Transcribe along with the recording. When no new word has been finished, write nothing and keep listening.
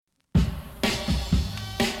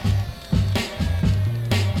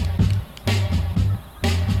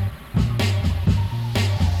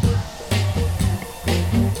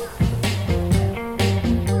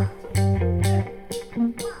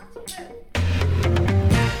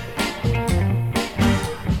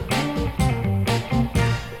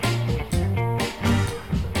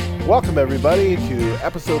Welcome, everybody, to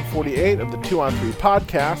episode 48 of the 2on3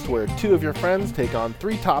 podcast, where two of your friends take on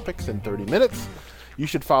three topics in 30 minutes. You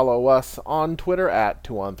should follow us on Twitter at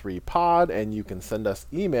 2on3pod, and you can send us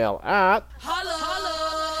email at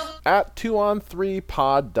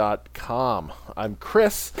 2on3pod.com. I'm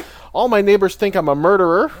Chris. All my neighbors think I'm a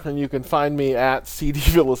murderer, and you can find me at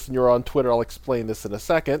CDVillis, and you're on Twitter. I'll explain this in a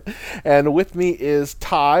second. And with me is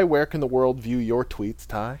Ty. Where can the world view your tweets,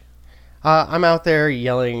 Ty? I'm out there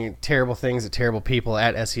yelling terrible things at terrible people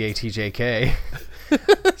at SEATJK.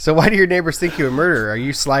 So why do your neighbors think you're a murderer? Are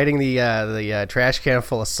you sliding the trash can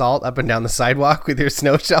full of salt up and down the sidewalk with your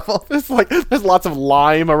snow shovel? There's lots of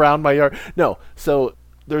lime around my yard. No, so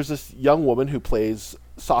there's this young woman who plays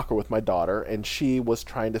soccer with my daughter, and she was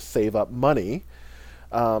trying to save up money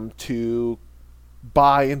to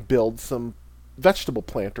buy and build some vegetable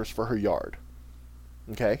planters for her yard.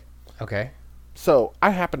 Okay? Okay. So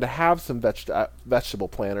I happen to have some vegetable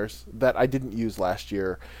planters that I didn't use last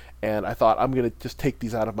year, and I thought I'm going to just take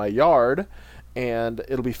these out of my yard, and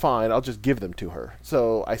it'll be fine. I'll just give them to her.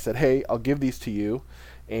 So I said, hey, I'll give these to you,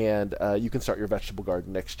 and you can start your vegetable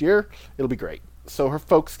garden next year. It'll be great. So her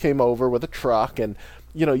folks came over with a truck, and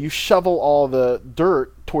you shovel all the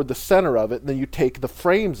dirt toward the center of it, and then you take the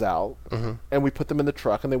frames out, and we put them in the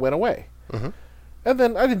truck, and they went away. And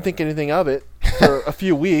then I didn't think anything of it for a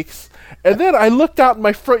few weeks. And then I looked out in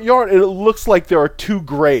my front yard, and it looks like there are two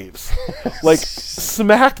graves, like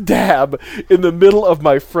smack dab in the middle of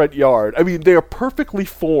my front yard. I mean, they are perfectly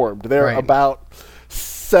formed. They're about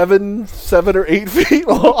 7 or 8 feet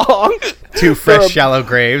long. Two fresh, shallow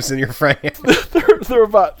graves in your front yard. They're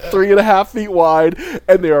about 3.5 feet wide,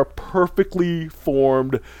 and they are perfectly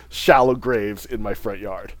formed, shallow graves in my front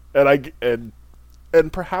yard.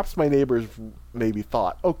 And perhaps my neighbors maybe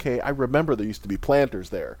thought, okay, I remember there used to be planters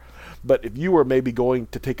there. But if you were maybe going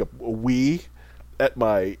to take a wee at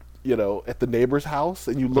my, at the neighbor's house,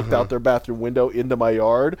 and you looked out their bathroom window into my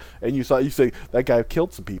yard, and you say, that guy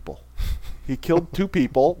killed some people. He killed 2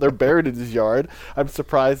 people. They're buried in his yard. I'm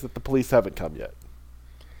surprised that the police haven't come yet.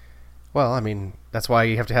 Well, I mean, that's why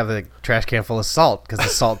you have to have the trash can full of salt, because the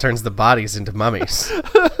salt turns the bodies into mummies.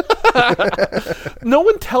 No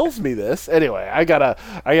one tells me this. Anyway, I gotta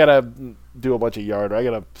do a bunch of yard. I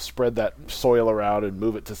gotta spread that soil around and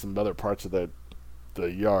move it to some other parts of the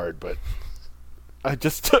yard. But I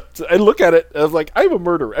look at it, and I was like, I'm a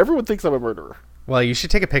murderer. Everyone thinks I'm a murderer. Well, you should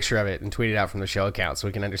take a picture of it and tweet it out from the show account so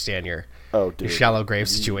we can understand your shallow grave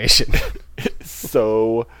situation. It's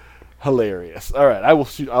so hilarious. All right, I'll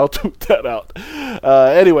tweet that out.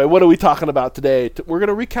 Anyway, what are we talking about today? We're going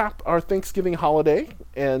to recap our Thanksgiving holiday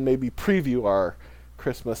and maybe preview our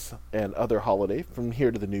Christmas and other holiday from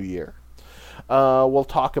here to the new year. We'll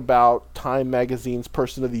talk about Time Magazine's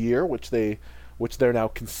Person of the Year, which they're now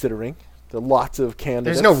considering. There are lots of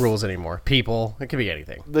candidates. There's no rules anymore. People, it could be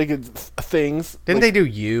anything. They could things. Didn't they do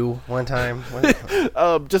you one time?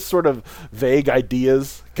 Just sort of vague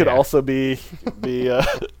ideas could also be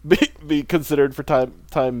considered for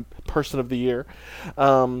time Person of the Year.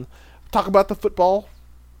 Talk about the football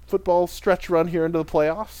stretch run here into the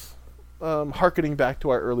playoffs. Harkening back to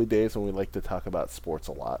our early days when we like to talk about sports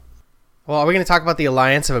a lot. Well, are we going to talk about the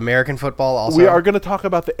Alliance of American Football also? We are going to talk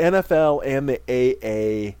about the NFL and the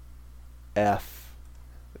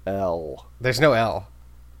AAFL. There's no L.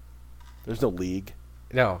 There's no league.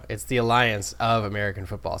 No, it's the Alliance of American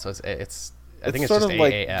Football. So it's I think it's sort just of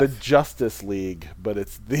AAF. like the Justice League, but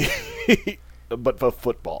it's but for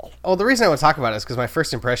football. Oh, the reason I want to talk about it is because my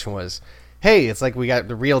first impression was, hey, it's like we got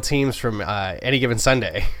the real teams from Any Given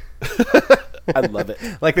Sunday. I love it.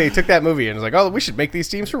 Like they took that movie and was like, oh, we should make these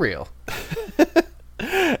teams for real.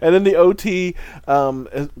 And in the OT,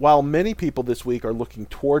 while many people this week are looking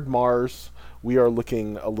toward Mars, we are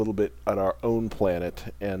looking a little bit at our own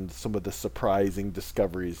planet and some of the surprising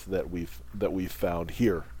discoveries that we've found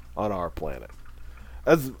here on our planet,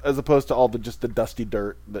 as opposed to all the dusty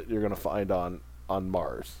dirt that you're going to find on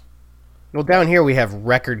Mars. Well, down here we have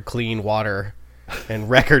record clean water and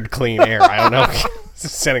record clean air. I don't know,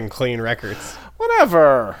 setting clean records.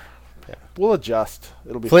 Whatever. Yeah. We'll adjust.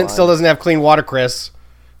 It'll be Flint fine. Still doesn't have clean water, Chris.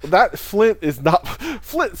 That Flint is not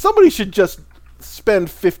Flint. Somebody should just spend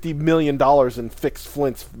 $50 million and fix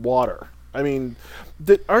Flint's water. I mean,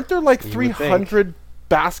 aren't there like 300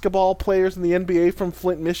 basketball players in the NBA from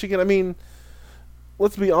Flint, Michigan? I mean,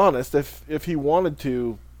 let's be honest. If he wanted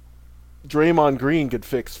to, Draymond Green could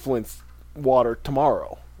fix Flint's water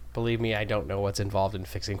tomorrow. Believe me, I don't know what's involved in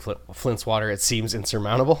fixing Flint's water. It seems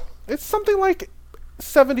insurmountable. It's something like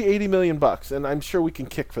 $70-80 million, and I'm sure we can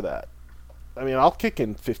kick for that. I mean, I'll kick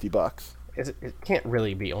in $50. It can't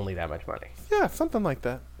really be only that much money. Yeah, something like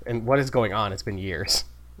that. And what is going on? It's been years.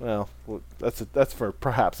 Well, that's for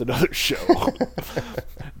perhaps another show.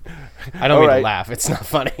 I don't mean to laugh. It's not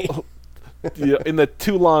funny. In the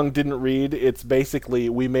too long didn't read, it's basically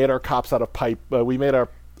we made our cops out of pipe. We made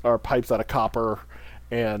our pipes out of copper,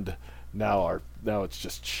 and now it's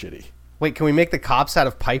just shitty. Wait, can we make the cops out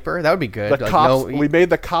of Piper? That would be good. We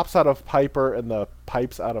made the cops out of Piper and the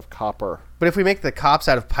pipes out of copper. But if we make the cops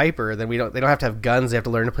out of Piper, then they don't have to have guns. They have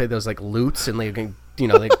to learn to play those like lutes, and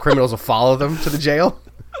the criminals will follow them to the jail.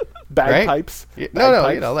 Bagpipes? Right?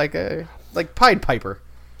 No, like Pied Piper.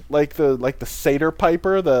 Like the satyr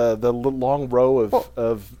piper, the long row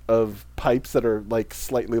of pipes that are like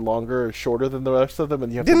slightly longer or shorter than the rest of them,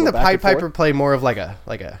 and you have didn't to go the back Pied and forth? Piper play more of like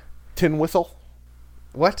a tin whistle?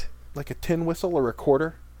 What? Like a tin whistle or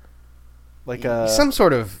recorder? Like some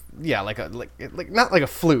sort of like not like a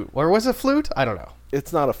flute. Or was it a flute? I don't know.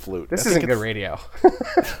 It's not a flute. This isn't good radio.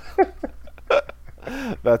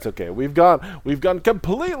 That's okay. We've gone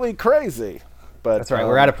completely crazy. But that's right.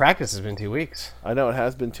 We're out of practice. It's been 2 weeks. I know it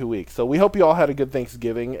has been 2 weeks. So we hope you all had a good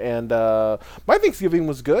Thanksgiving. And my Thanksgiving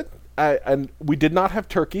was good. And we did not have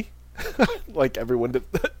turkey, like everyone did.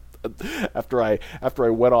 After I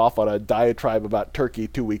went off on a diatribe about turkey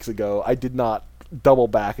 2 weeks ago, I did not double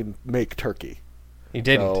back and make turkey. You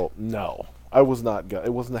didn't? So, no, I was not.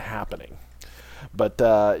 It wasn't happening. But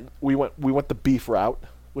we went the beef route,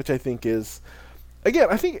 which I think is, again,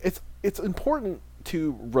 I think it's important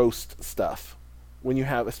to roast stuff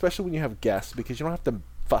especially when you have guests, because you don't have to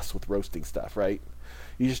fuss with roasting stuff, right?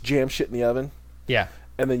 You just jam shit in the oven. Yeah.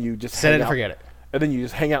 And then you just set it and forget it. And then you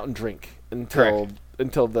just hang out and drink until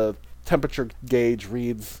the temperature gauge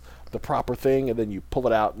reads the proper thing, and then you pull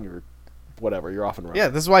it out and you're off and running. Yeah,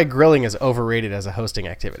 this is why grilling is overrated as a hosting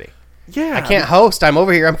activity. Yeah. I can't host. I'm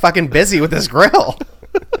over here. I'm fucking busy with this grill.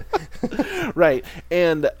 Right.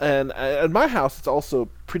 And at my house, it's also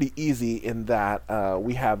pretty easy in that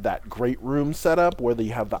we have that great room set up where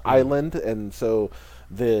you have the island, and so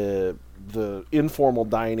the informal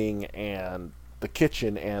dining and the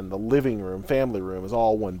kitchen and the living room, family room, is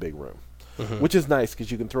all one big room. Which is nice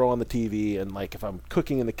because you can throw on the TV, and like if I'm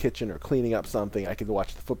cooking in the kitchen or cleaning up something, I can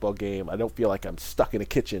watch the football game. I don't feel like I'm stuck in a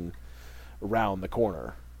kitchen around the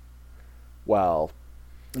corner while,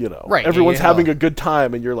 right, everyone's having a good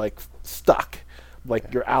time and you're like stuck,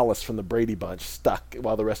 like you're Alice from the Brady Bunch, stuck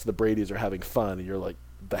while the rest of the Bradys are having fun, and you're like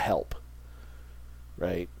the help,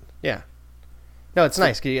 right? Yeah. No, it's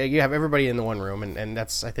nice. You have everybody in the one room, and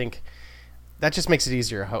that's, I think, that just makes it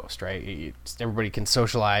easier to host, right? Everybody can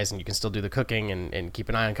socialize, and you can still do the cooking and keep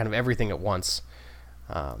an eye on kind of everything at once.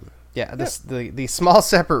 The small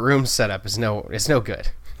separate room setup is no good.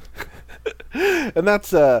 And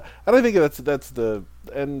that's and I think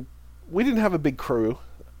and we didn't have a big crew.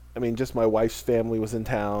 I mean, just my wife's family was in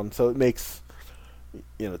town, so it makes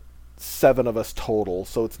 7 of us total.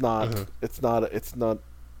 So it's not it's not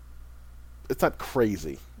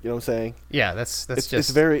crazy. You know what I'm saying? Yeah, it's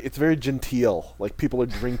very genteel. Like people are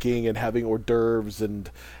drinking and having hors d'oeuvres and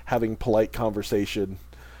having polite conversation.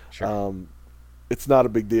 Sure. It's not a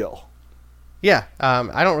big deal. Yeah,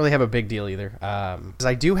 I don't really have a big deal either. Because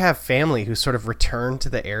I do have family who sort of returned to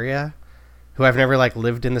the area, who I've never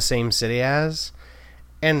lived in the same city as,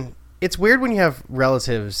 and it's weird when you have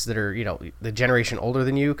relatives that are the generation older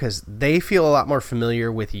than you, because they feel a lot more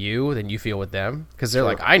familiar with you than you feel with them, because they're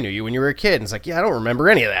like, I knew you when you were a kid, and it's like, yeah, I don't remember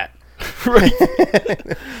any of that. Right.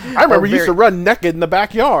 I remember you used to run naked in the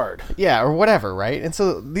backyard. Yeah, or whatever, right? And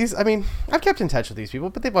so I've kept in touch with these people,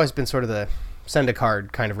 but they've always been sort of the send a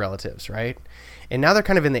card kind of relatives, right? And now they're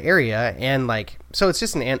kind of in the area, and so it's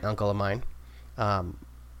just an aunt and uncle of mine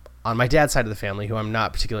on my dad's side of the family, who I'm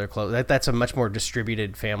not particularly close. That's a much more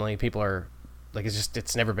distributed family. People are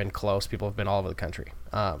it's never been close. People have been all over the country.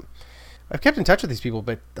 I've kept in touch with these people,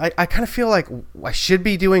 but I kind of feel like I should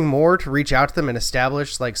be doing more to reach out to them and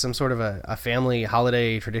establish some sort of a family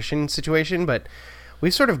holiday tradition situation. But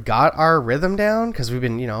we've sort of got our rhythm down, because we've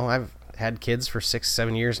been, I've had kids for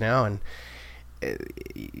 6-7 years now, and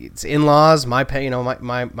it's in-laws, my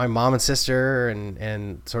mom and sister,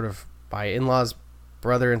 and sort of my in-laws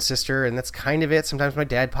brother and sister, and that's kind of it. Sometimes my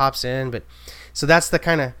dad pops in, but so that's the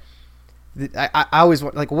kind of I always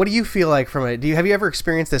want, what do you feel like from it? Have you ever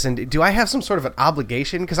experienced this, and do I have some sort of an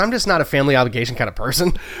obligation? Because I'm just not a family obligation kind of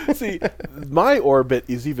person. See, my orbit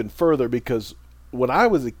is even further, because when I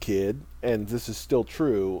was a kid, and this is still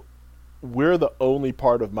true, we're the only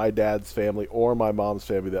part of my dad's family or my mom's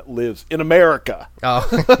family that lives in America. Oh.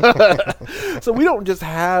 So we don't just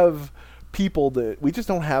have we just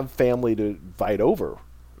don't have family to invite over.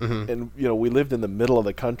 Mm-hmm. And, we lived in the middle of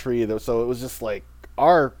the country, so it was just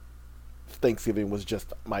our Thanksgiving was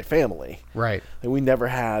just my family. Right. And we never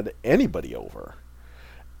had anybody over.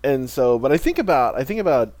 And so, but I think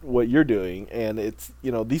about what you're doing, and it's,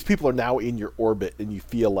 these people are now in your orbit, and you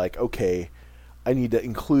feel like, okay, I need to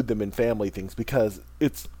include them in family things because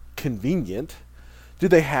it's convenient. Do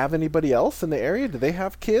they have anybody else in the area? Do they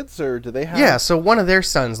have kids, or do they have? Yeah, so one of their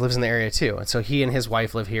sons lives in the area too, and so he and his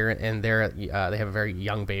wife live here, and they have a very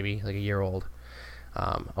young baby, like a 1-year-old,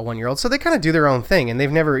 a 1-year-old. So they kind of do their own thing, and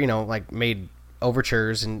they've never, like made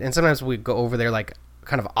overtures, and sometimes we go over there like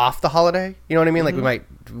kind of off the holiday. You know what I mean? Like we might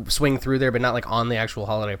swing through there, but not like on the actual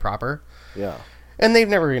holiday proper. Yeah. And they've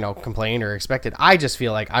never, complained or expected. I just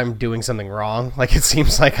feel like I'm doing something wrong. Like it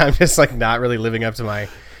seems like I'm just like not really living up to my,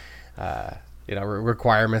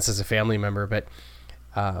 requirements as a family member. But,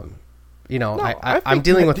 I'm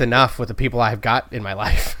dealing with enough with the people I've got in my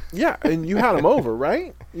life. Yeah, and you had them over,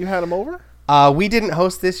 right? You had them over? We didn't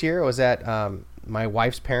host this year. It was at my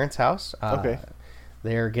wife's parents' house. Okay.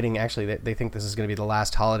 They're getting, actually, they think this is going to be the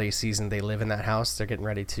last holiday season they live in that house. They're getting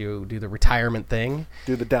ready to do the retirement thing.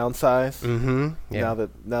 Do the downsize? Mm-hmm. Yeah.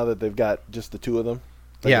 Now that they've got just the two of them?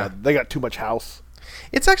 They got too much house.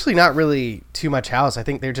 It's actually not really too much house. I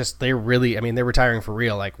think they're retiring for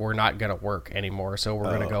real. Like, we're not going to work anymore, so we're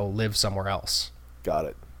going to go live somewhere else. Got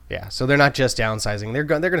it. Yeah, so they're not just downsizing. They're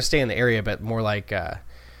going to stay in the area, but more like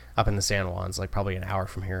up in the San Juans, like probably an hour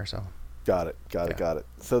from here or so. Got it.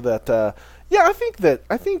 So that, I think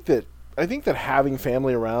that having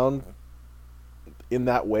family around in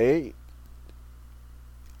that way,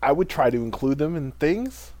 I would try to include them in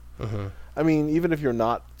things. Mm-hmm. I mean, even if you're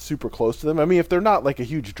not super close to them. I mean, if they're not like a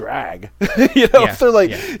huge drag, if they're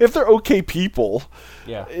like, if they're okay people.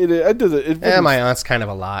 Yeah. It doesn't. My aunt's kind of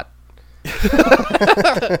a lot.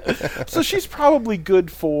 So she's probably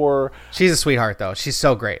good for. She's a sweetheart though. She's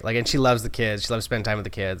so great. Like, and she loves the kids. She loves spending time with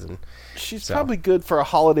the kids, and she's probably good for a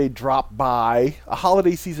holiday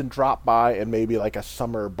season drop by, and maybe like a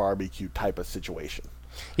summer barbecue type of situation.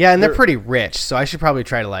 Yeah, and they're pretty rich, so I should probably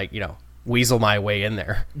try to weasel my way in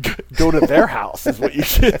there. Go to their house is what you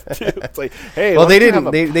should do. It's like, hey, well, they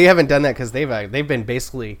didn't. They haven't done that because they've been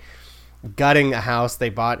basically gutting a house they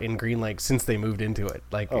bought in Green Lake since they moved into it.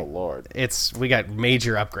 Like, oh Lord, we got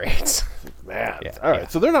major upgrades. Man, all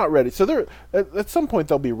right. So they're not ready. So they're at some point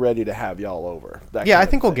they'll be ready to have y'all over. I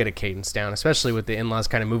think we'll get a cadence down, especially with the in-laws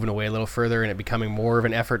kind of moving away a little further and it becoming more of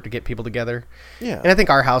an effort to get people together. Yeah, and I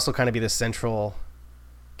think our house will kind of be the central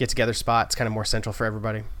get-together spot. It's kind of more central for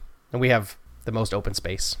everybody, and we have the most open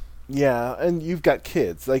space. Yeah, and you've got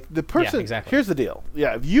kids. Like the person. Yeah, exactly. Here's the deal.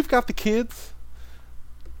 Yeah, if you've got the kids,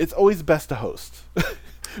 it's always best to host.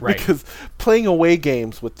 Right. Because playing away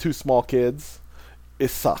games with two small kids, it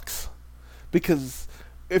sucks. Because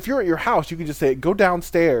if you're at your house, you can just say, go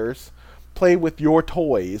downstairs, play with your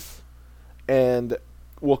toys, and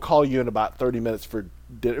we'll call you in about 30 minutes for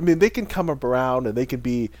dinner. I mean, they can come up around and they can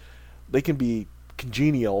be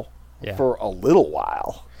congenial for a little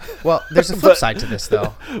while. Well, there's a flip side to this,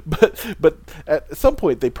 though. But at some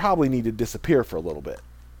point, they probably need to disappear for a little bit.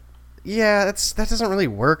 Yeah, that doesn't really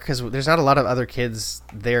work because there's not a lot of other kids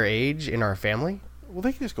their age in our family. Well,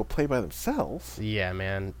 they can just go play by themselves. Yeah,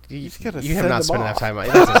 man. You have not spent enough time. That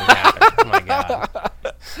doesn't happen. Oh, my God.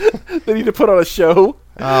 They need to put on a show.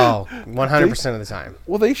 Oh, 100% of the time.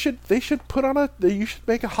 Well, they should put on you should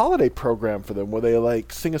make a holiday program for them where they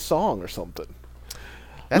sing a song or something.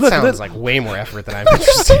 That sounds like way more effort than I'm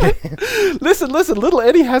interested in. Listen, little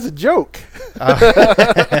Eddie has a joke.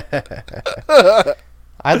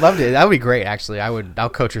 I'd love to. That would be great, actually. I'll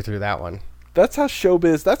coach her through that one. That's how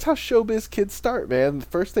showbiz kids start, man.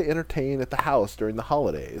 First they entertain at the house during the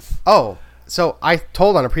holidays. Oh, so I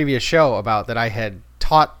told on a previous show about that I had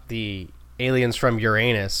taught the aliens from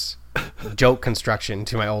Uranus joke construction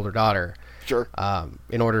to my older daughter. Sure.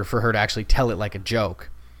 In order for her to actually tell it like a joke.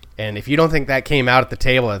 And if you don't think that came out at the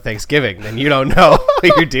table at Thanksgiving, then you don't know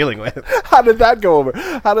what you're dealing with. How did that go over?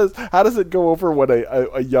 How does it go over when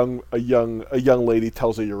a young lady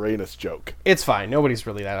tells a Uranus joke? It's fine. Nobody's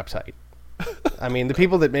really that uptight. I mean, the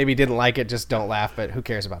people that maybe didn't like it just don't laugh, but who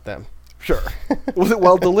cares about them? Sure. Was it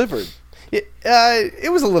well delivered?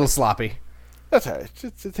 It was a little sloppy. That's all right.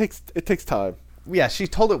 It takes time. Yeah, she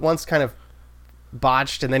told it once kind of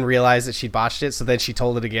botched and then realized that she botched it, so then she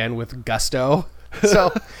told it again with gusto.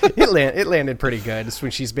 So it landed pretty good. It's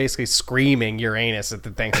when she's basically screaming Uranus at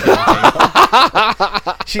the Thanksgiving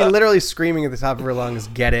table. She literally screaming at the top of her lungs,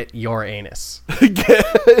 "Get it, your anus."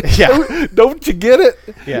 Yeah. Don't you get it?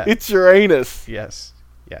 Yeah. It's Uranus. Yes.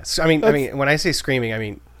 I mean, when I say screaming, I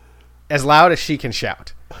mean as loud as she can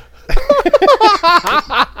shout.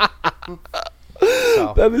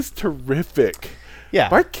 So. That is terrific. Yeah.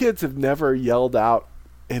 My kids have never yelled out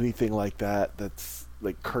anything like that. That's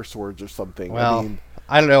like curse words or something. Well, I mean,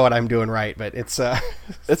 I don't know what I'm doing right, but it's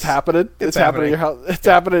It's happening. It's happening happening. at your house. It's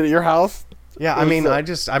happening at your house. yeah. I mean,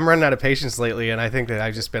 I'm running out of patience lately, and I think that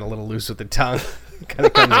I've just been a little loose with the tongue. Kind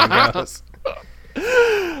of comes and goes.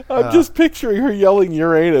 I'm just picturing her yelling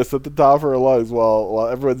Uranus at the top of her lungs while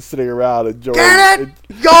everyone's sitting around enjoying. Get it,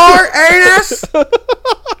 your anus.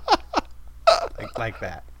 like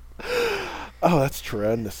that. Oh, that's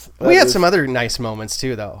tremendous. We had some other nice moments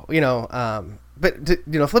too, though.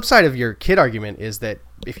 But flip side of your kid argument is that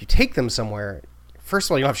if you take them somewhere, first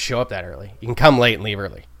of all, you don't have to show up that early. You can come late and leave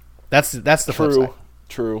early. That's the flip side.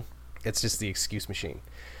 True. It's just the excuse machine.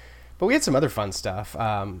 But we had some other fun stuff.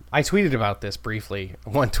 I tweeted about this briefly,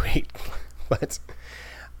 one tweet, but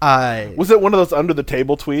was it one of those under the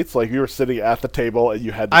table tweets? Like you were sitting at the table and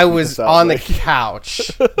you had to I tweet was this out, on the like- couch,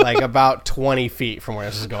 like about 20 feet from where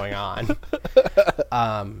this was going on.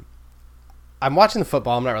 I'm watching the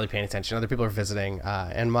football. I'm not really paying attention. Other people are visiting,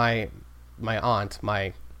 and my aunt,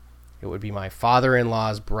 it would be my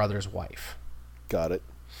father-in-law's brother's wife, Got it.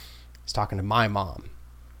 is talking to my mom,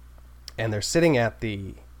 and they're sitting at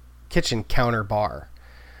the kitchen counter bar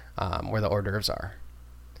where the hors d'oeuvres are,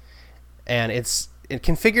 and it's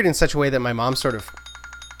configured in such a way that my mom's sort of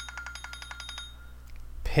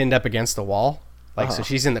pinned up against the wall, like so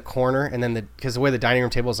she's in the corner, and then because the way the dining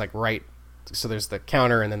room table is like right, so there's the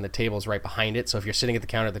counter and then the table's right behind it. So if you're sitting at the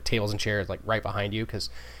counter, the tables and chairs like right behind you, because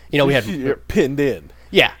we had You're pinned in.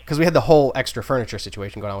 yeah, because we had the whole extra furniture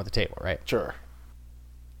situation going on with the table, right? Sure.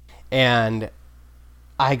 And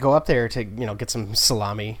I go up there to get some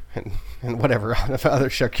salami and whatever other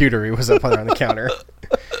charcuterie was up on the counter,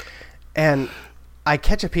 and I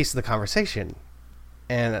catch a piece of the conversation,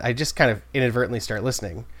 and I just kind of inadvertently start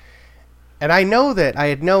listening. And I know that I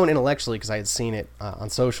had known intellectually, because I had seen it on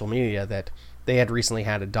social media, that they had recently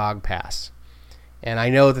had a dog pass. And I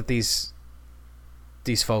know that these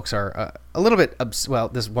folks are a little bit,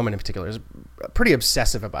 this woman in particular is pretty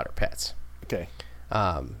obsessive about her pets. Okay.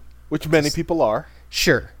 Which many people are.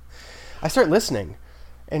 Sure. I start listening,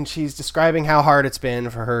 and she's describing how hard it's been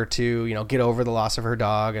for her to, get over the loss of her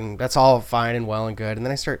dog, and that's all fine and well and good. And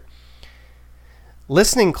then I start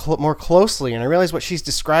listening more closely, and I realize what she's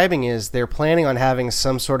describing is they're planning on having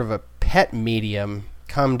some sort of a pet medium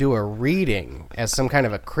come do a reading as some kind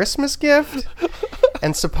of a Christmas gift.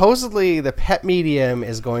 And supposedly the pet medium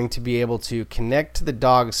is going to be able to connect to the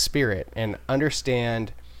dog's spirit and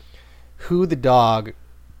understand who the dog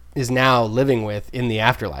is now living with in the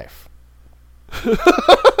afterlife. Wait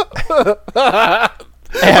a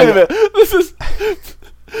minute. Wait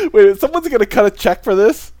a minute. Someone's going to cut a check for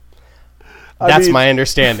this? That's my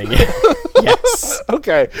understanding. Yes.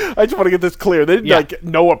 Okay. I just want to get this clear. They didn't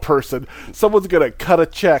know a person. Someone's going to cut a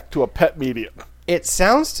check to a pet medium. It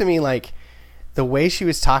sounds to me like the way she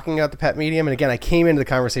was talking about the pet medium, and again, I came into the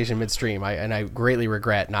conversation midstream, and I greatly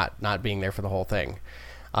regret not being there for the whole thing.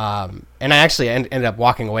 And I actually ended up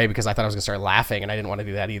walking away because I thought I was going to start laughing, and I didn't want to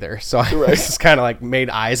do that either. So I just kind of like made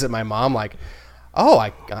eyes at my mom like, oh,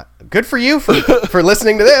 good for you for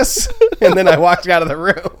listening to this. And then I walked out of the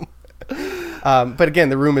room. But again,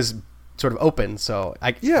 the room is sort of open. So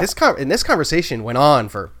this conversation went on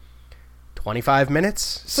for 25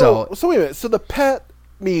 minutes. So wait a minute. So the pet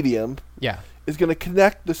medium is going to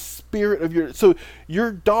connect the spirit of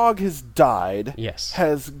your dog has died. Yes.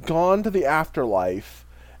 Has gone to the afterlife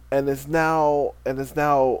and is now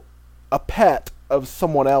a pet of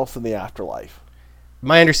someone else in the afterlife.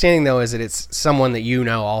 My understanding though is that it's someone that you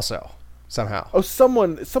know also somehow. Oh,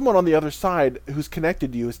 someone on the other side who's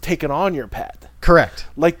connected to you has taken on your pet. Correct.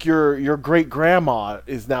 Like your great grandma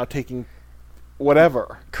is now taking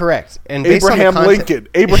whatever. Correct. And Abraham Lincoln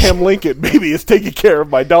maybe is taking care of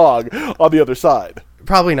my dog on the other side.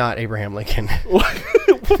 Probably not Abraham Lincoln.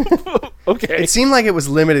 Okay. It seemed like it was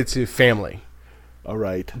limited to family. All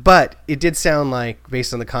right. But it did sound like,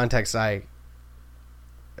 based on the context I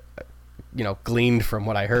gleaned from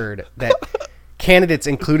what I heard, that candidates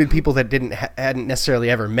included people that hadn't necessarily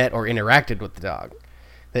ever met or interacted with the dog.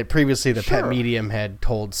 That previously the pet medium had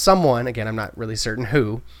told someone, again, I'm not really certain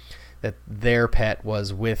who, that their pet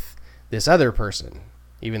was with this other person,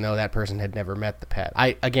 even though that person had never met the pet.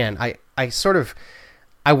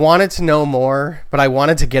 I wanted to know more, but I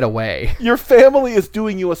wanted to get away. Your family is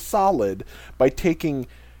doing you a solid by taking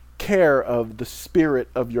care of the spirit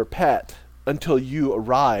of your pet until you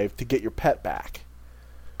arrive to get your pet back.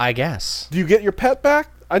 I guess. Do you get your pet back?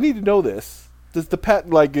 I need to know this. Does the pet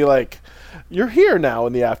be like, you're here now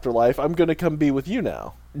in the afterlife, I'm going to come be with you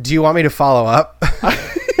now? Do you want me to follow up?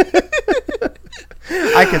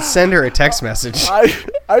 I could send her a text message.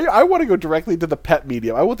 I want to go directly to the pet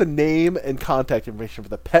medium. I want the name and contact information for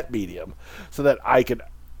the pet medium so that I can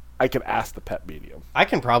I can ask the pet medium. I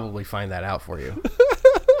can probably find that out for you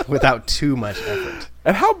without too much effort.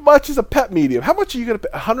 And how much is a pet medium? How much are you going to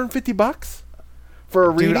pay? $150 for a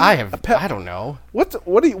reading? Dude, I don't know. What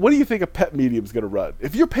do you think a pet medium's going to run?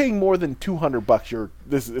 If you're paying more than $200,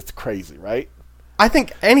 it's crazy, right? I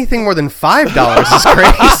think anything more than $5 is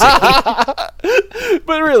crazy.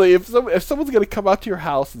 But really, if someone's going to come out to your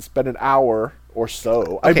house and spend an hour or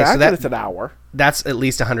so, I imagine it's an hour. That's at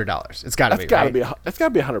least $100. It's got to be. It's got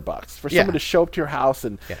to be $100 for someone to show up to your house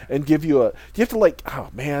and give you a. You have to oh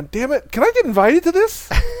man, damn it! Can I get invited to this?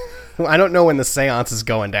 I don't know when the seance is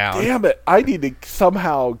going down. Damn it! I need to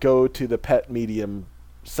somehow go to the pet medium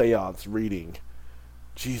seance reading.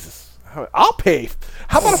 Jesus. I'll pay.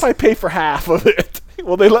 How about if I pay for half of it?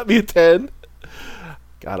 Will they let me attend?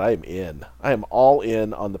 God, I am in. I am all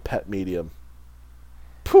in on the pet medium.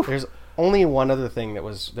 Poof. There's only one other thing that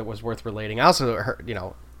was worth relating. I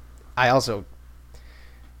also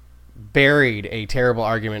buried a terrible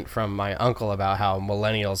argument from my uncle about how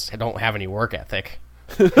millennials don't have any work ethic.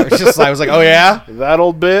 I was like, oh yeah, that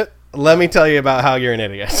old bit. Let me tell you about how you're an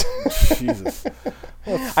idiot. Jesus.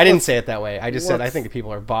 I didn't say it that way. I just said I think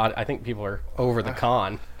people are I think people are over the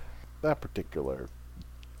con. That particular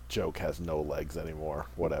joke has no legs anymore.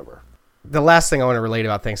 Whatever. The last thing I want to relate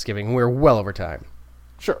about Thanksgiving, we're well over time.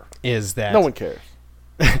 Sure. Is that no one cares?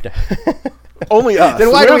 Only us.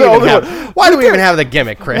 Then why do we even have the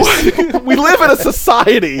gimmick, Chris? We live in a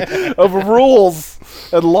society of rules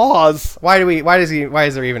and laws. Why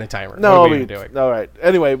is there even a timer? No, what are we doing? All right.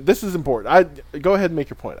 Anyway, this is important. Go ahead and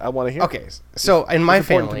make your point. I want to hear. Okay. So in my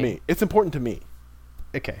family, it's important to me.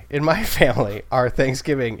 Okay. In my family, our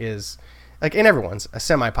Thanksgiving is like in everyone's a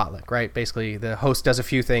semi potluck, right? Basically, the host does a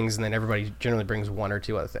few things, and then everybody generally brings one or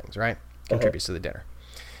two other things, right? Contributes to the dinner.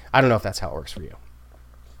 I don't know if that's how it works for you.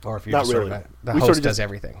 Or if you're not just really. Sort of the host does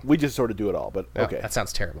everything. We just sort of do it all, but okay. That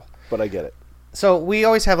sounds terrible. But I get it. So we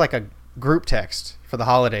always have like a group text for the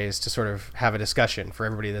holidays to sort of have a discussion for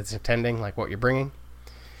everybody that's attending, like what you're bringing,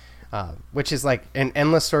 which is like an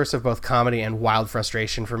endless source of both comedy and wild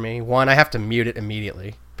frustration for me. One, I have to mute it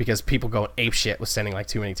immediately because people go ape shit with sending like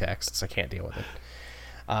too many texts. I can't deal with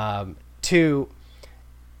it. Two,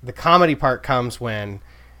 the comedy part comes when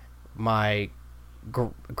my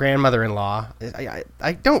grandmother-in-law,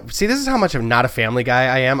 I don't see, this is how much of not a family guy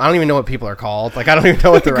I am. I don't even know what people are called. Like I don't even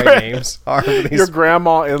know what the right names are for these. Your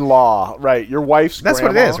grandma-in-law, right? Your wife's That's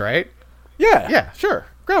grandma. what it is, right? Yeah, sure.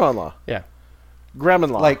 Grandma-in-law. Yeah.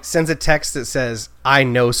 Grandma-in-law. Like sends a text that says, I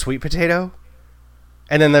know sweet potato.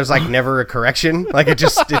 And then there's like never a correction. Like it's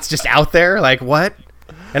just out there. Like what?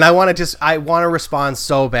 And I want to respond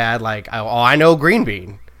so bad. Like, I know green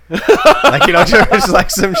bean. Like, just like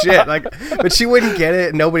some shit. Like, but she wouldn't get it.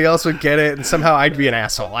 And nobody else would get it. And somehow I'd be an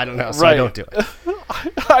asshole. I don't know. So I don't do it.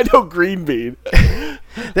 I know green bean.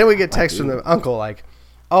 Then we get text from the uncle like,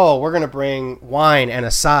 oh, we're going to bring wine and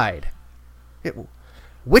a side.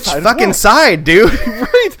 Which side fucking side, dude?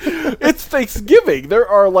 Right. It's Thanksgiving. There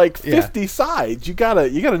are like 50 sides. You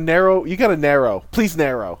gotta narrow. Please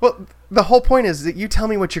narrow. Well, the whole point is that you tell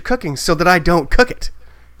me what you're cooking so that I don't cook it.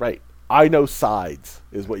 Right. I know sides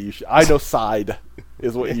is what you should. I know side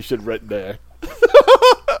is what you should write there.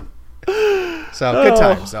 So good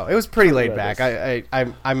times. So it was pretty laid back.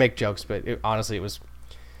 I make jokes, but honestly, it was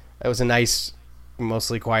a nice,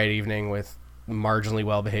 mostly quiet evening with marginally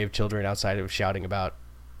well-behaved children outside of shouting about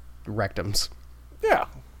rectums. Yeah,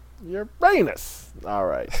 Uranus. All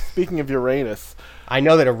right. Speaking of Uranus, I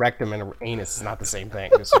know that a rectum and an anus is not the same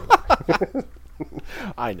thing.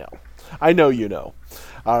 I know you know.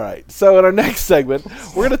 All right. So in our next segment,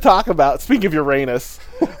 we're going to talk about, speaking of Uranus,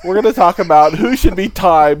 we're going to talk about who should be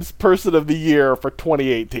Time's Person of the Year for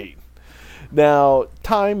 2018. Now,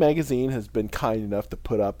 Time magazine has been kind enough to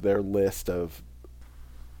put up their list of,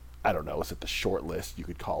 I don't know, is it the short list you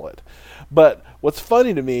could call it? But what's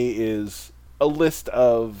funny to me is a list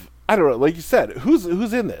of, I don't know, like you said, who's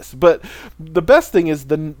in this? But the best thing is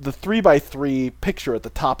the 3x3 picture at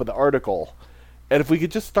the top of the article. And if we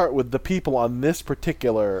could just start with the people on this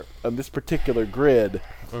particular grid,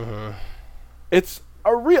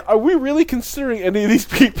 are we really considering any of these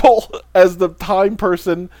people as the Time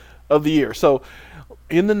Person of the Year? So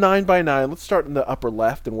in the 9x9, let's start in the upper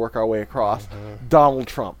left and work our way across. Donald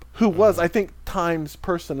Trump, who was, I think, Time's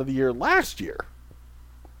Person of the Year last year.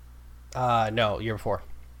 No, year before.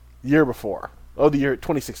 Year before. Oh, the year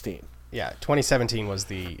 2016. Yeah, 2017 was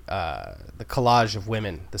the collage of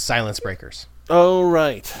women, the Silence Breakers. Oh,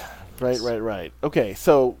 right. Okay,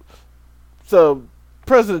 so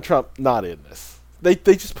President Trump not in this. They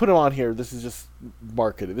just put him on here. This is just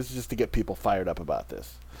marketed. This is just to get people fired up about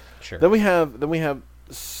this. Sure. Then we have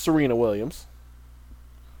Serena Williams.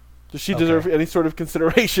 Does she deserve any sort of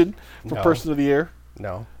consideration for No. Person of the Year?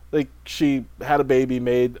 No. Like, she had a baby,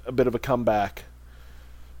 made a bit of a comeback,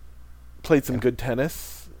 played some good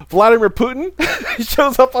tennis. Vladimir Putin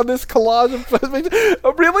shows up on this collage of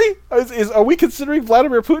oh, really? Are we considering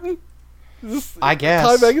Vladimir Putin? Is this I guess.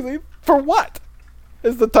 Time magazine? For what?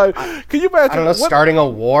 Is the time? Can you imagine? I don't know, starting a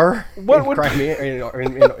war what in would- Crimea,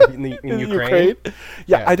 in Ukraine?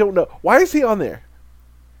 Yeah, I don't know. Why is he on there?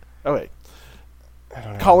 Oh wait, I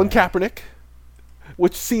don't know. Colin Kaepernick,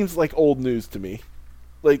 which seems like old news to me.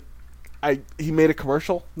 Like, he made a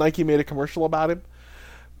commercial. Nike made a commercial about him,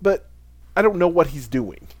 but I don't know what he's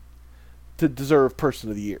doing to deserve Person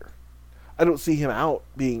of the Year. I don't see him out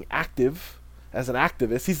being active as an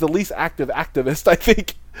activist. He's the least active activist, I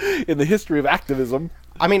think, in the history of activism.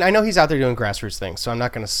 I mean, I know he's out there doing grassroots things, so I'm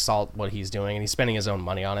not going to salt what he's doing, and he's spending his own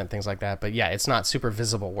money on it and things like that. But yeah, it's not super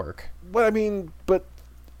visible work. But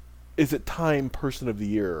is it time Person of the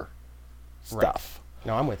Year stuff? Right.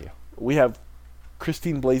 No, I'm with you. We have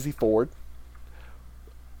Christine Blasey Ford.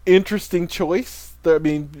 Interesting choice. I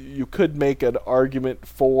mean, you could make an argument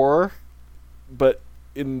for, but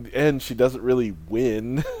in the end, she doesn't really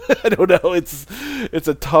win. I don't know. That's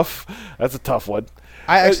a tough one.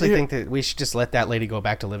 I actually think that we should just let that lady go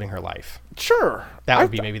back to living her life. Sure. That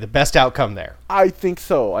would be maybe the best outcome there. I think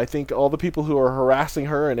so. I think all the people who are harassing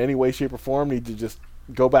her in any way, shape, or form need to just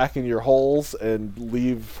go back in your holes and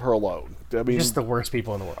leave her alone. I mean, Just the worst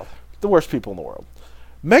people in the world. the worst people in the world.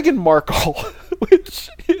 Meghan Markle, which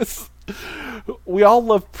is, we all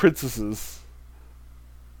love princesses.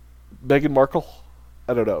 Meghan Markle,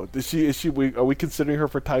 I don't know. Are we considering her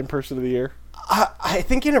for Time Person of the Year? I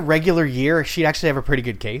think in a regular year, she'd actually have a pretty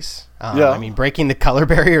good case. Yeah. I mean, breaking the color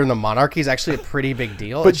barrier in the monarchy is actually a pretty big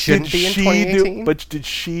deal. But it shouldn't be in 2018. But did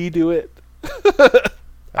she do it?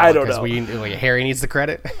 I don't know. Harry needs the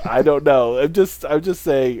credit. I don't know. I'm just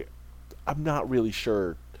saying. I'm not really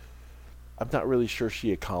sure. I'm not really sure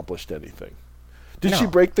she accomplished anything. Did she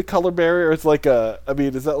No. break the color barrier? It's like was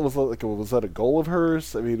that a goal of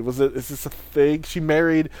hers? I mean, is this a thing? She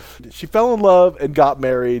fell in love and got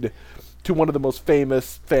married to one of the most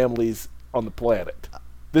famous families on the planet.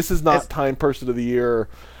 This is not Time Person of the Year.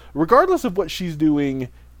 Regardless of what she's doing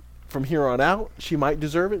from here on out, she might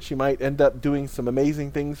deserve it. She might end up doing some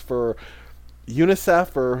amazing things for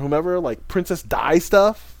UNICEF or whomever, like Princess Di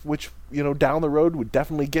stuff, which, down the road would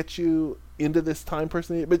definitely get you into this Time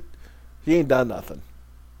Person of the Year. But he ain't done nothing,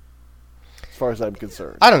 as far as I'm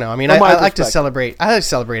concerned. I don't know. I mean, From my I like to perspective. celebrate. I like to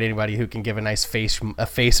celebrate anybody who can give a nice face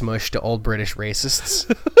mush to old British racists.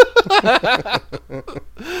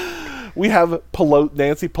 We have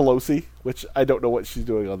Nancy Pelosi, which I don't know what she's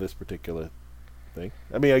doing on this particular thing.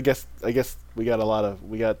 I mean, I guess we got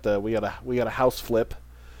a house flip,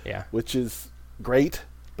 Yeah. which is great,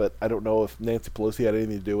 but I don't know if Nancy Pelosi had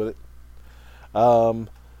anything to do with it.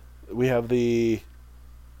 We have the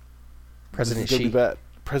President this is gonna Xi. be bad.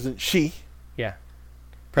 President Xi. Yeah.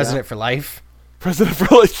 President for life. President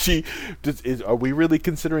for Xi. Are we really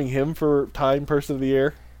considering him for Time Person of the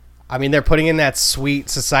Year? I mean, they're putting in that sweet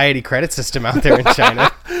society credit system out there in China.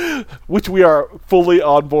 Which we are fully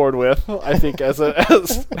on board with. I think as a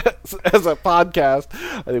podcast,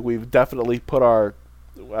 I think we've definitely put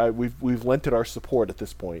we've lent it our support at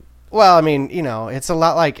this point. Well, I mean, it's a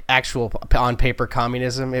lot like actual on paper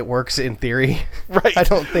communism. It works in theory. Right. I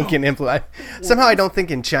don't think somehow I don't think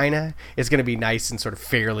in China it's going to be nice and sort of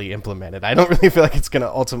fairly implemented. I don't really feel like it's going to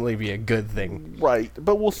ultimately be a good thing. Right,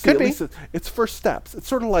 but we'll see. Could At be. least it's first steps. It's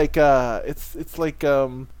sort of like it's like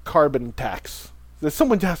carbon tax.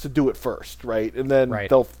 Someone has to do it first, right? And then Right.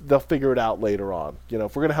 they'll figure it out later on.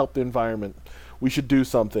 If we're going to help the environment, we should do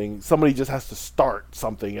something. Somebody just has to start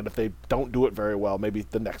something, and if they don't do it very well, maybe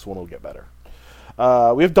the next one will get better.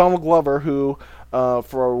 We have Donald Glover, who,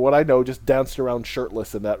 for what I know, just danced around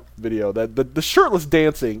shirtless in that video. The shirtless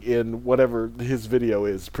dancing in whatever his video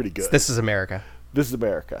is pretty good. This is America. This is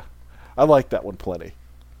America. I like that one plenty.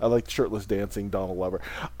 I like shirtless dancing Donald Glover.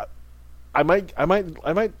 I might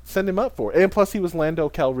send him up for it. And plus, he was Lando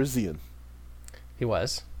Calrissian, He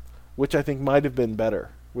was. which I think might have been better.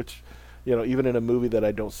 Which, even in a movie that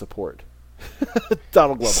I don't support,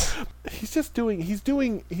 Donald Glover. He's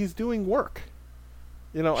doing work.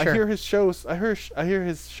 I Sure. hear his shows. I hear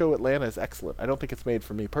his show Atlanta is excellent. I don't think it's made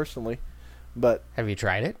for me personally, but Have you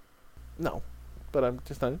tried it? no. But I'm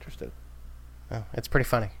just not interested. Oh, it's pretty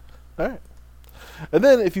funny. All right. And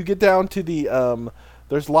then if you get down to the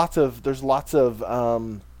there's lots of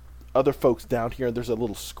other folks down here, and there's a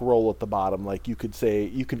little scroll at the bottom, like you could say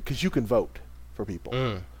because you can vote for people.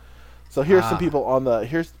 So here's some people on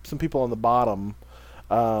the bottom.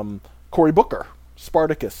 Cory Booker,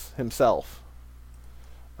 Spartacus himself.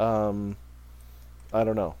 I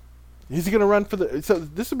don't know. Is he going to run for the? So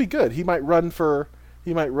this would be good. He might run for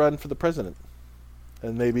the president,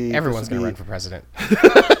 and maybe Everyone's going to run for president.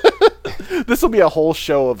 This will be a whole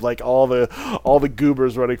show of like all the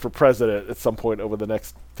goobers running for president at some point over the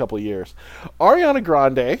next couple of years. Ariana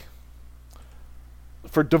Grande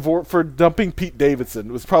for dumping Pete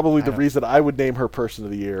Davidson was probably the reason I would name her Person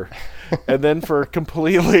of the Year, and then for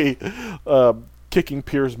completely kicking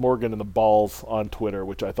Piers Morgan in the balls on Twitter,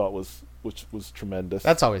 which I thought was tremendous.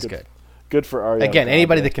 That's always good. Good for Ariana. Again, Grande.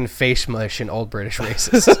 Anybody that can face mush an old British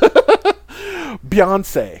racist.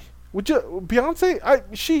 Beyonce.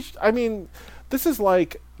 Beyonce? I mean, this is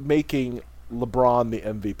like making LeBron the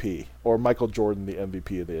MVP or Michael Jordan the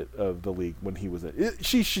MVP of the league when he was in.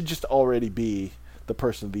 She should just already be the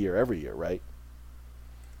Person of the Year every year, right?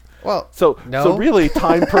 Well, so really,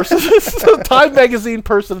 Time Magazine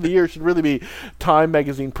Person of the Year should really be Time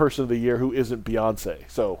Magazine Person of the Year who isn't Beyonce.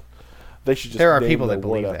 So they should just. There are people that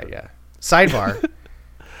believe that. Yeah. Sidebar.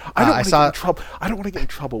 I don't want to get in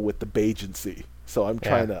trouble with the Bagency. So I'm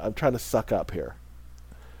trying to suck up here.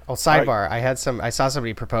 Well, sidebar. Right. I saw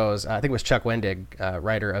somebody propose. I think it was Chuck Wendig,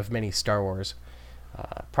 writer of many Star Wars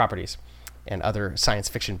properties and other science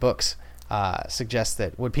fiction books, suggest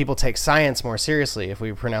that would people take science more seriously if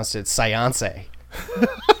we pronounced it science?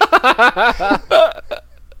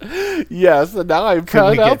 Yes, and now I'm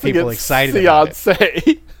pronouncing it excited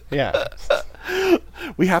science. Yeah.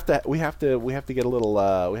 We have to get a little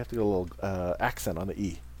accent on the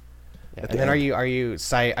E. Yeah, and then are you a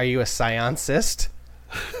scientist?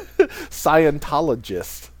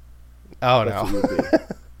 Scientologist. Oh no.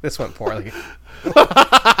 This went poorly.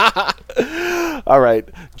 All right.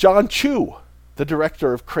 John Chu, the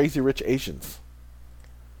director of Crazy Rich Asians.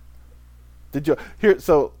 Here's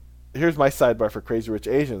my sidebar for Crazy Rich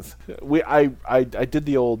Asians. I did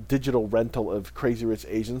the old digital rental of Crazy Rich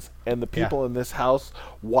Asians, and the people in this house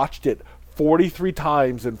watched it 43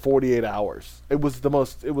 times in 48 hours. They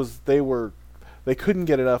couldn't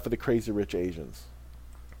get enough of the Crazy Rich Asians.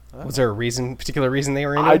 Was there a particular reason they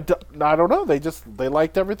were into it? I don't know. They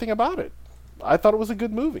liked everything about it. I thought it was a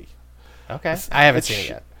good movie. Okay. I haven't seen it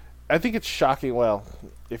yet. I think it's shocking. Well,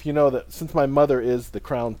 if you know that since my mother is the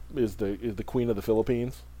queen of the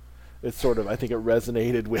Philippines, it's sort of, I think it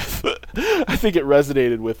resonated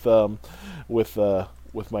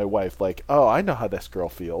with my wife. Like, oh, I know how this girl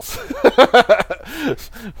feels.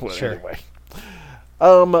 Well, sure. Anyway.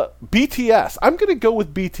 BTS. I'm gonna go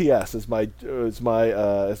with BTS as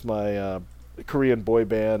my Korean boy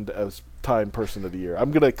band as Time Person of the Year.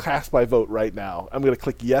 I'm gonna cast my vote right now. I'm gonna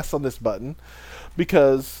click yes on this button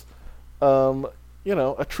because, a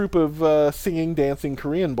troop of singing, dancing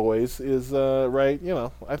Korean boys is right.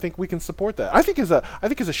 I think we can support that. I think as a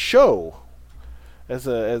show, as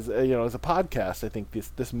a podcast, I think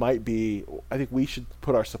this might be. I think we should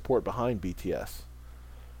put our support behind BTS.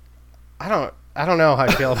 I don't know how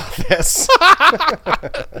I feel about this.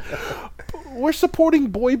 We're supporting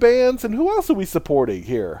boy bands, and who else are we supporting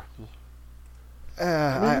here?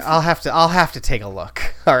 I'll have to take a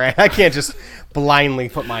look. All right, I can't just blindly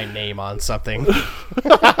put my name on something.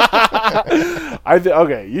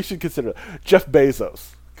 Okay, you should consider Jeff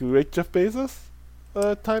Bezos. Can we make Jeff Bezos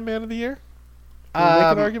Time Man of the Year? Can we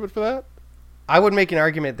make an argument for that? I would make an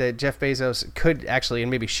argument that Jeff Bezos could actually,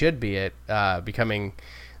 and maybe should be it, becoming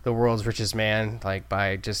the world's richest man, like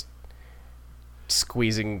by just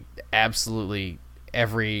squeezing absolutely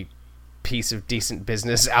every piece of decent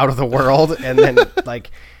business out of the world, and then like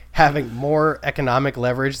having more economic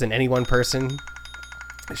leverage than any one person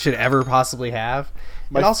should ever possibly have,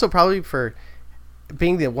 and also probably for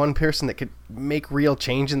being the one person that could make real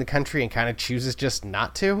change in the country and kind of chooses just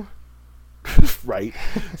not to. Right.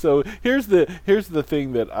 So here's the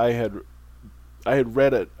thing that I had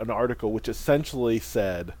read an article which essentially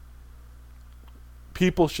said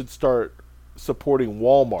people should start supporting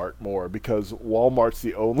Walmart more because Walmart's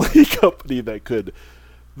the only company that could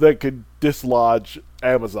dislodge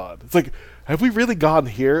Amazon. It's like, have we really gotten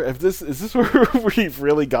here? Is this where we've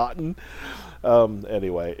really gotten?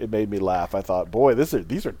 Anyway, it made me laugh. I thought, boy,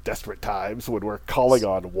 these are desperate times when we're calling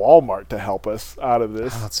on Walmart to help us out of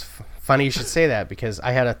this. Oh, it's funny you should say that because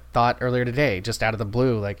I had a thought earlier today, just out of the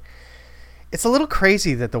blue. Like, it's a little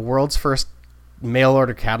crazy that the world's first mail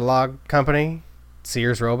order catalog company,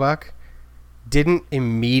 Sears Roebuck, didn't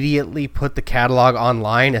immediately put the catalog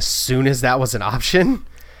online as soon as that was an option,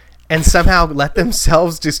 and somehow let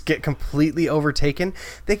themselves just get completely overtaken.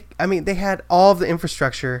 They had all of the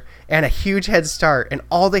infrastructure and a huge head start, and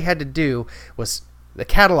all they had to do was the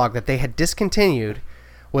catalog that they had discontinued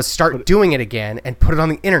was start doing it again and put it on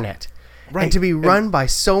the internet. Right. And to be run by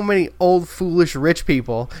so many old, foolish, rich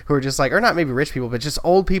people who are just like, or not maybe rich people, but just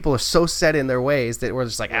old people are so set in their ways that we're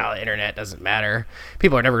just like, oh, the internet doesn't matter.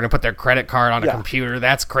 People are never going to put their credit card on a computer.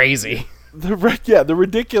 That's crazy. The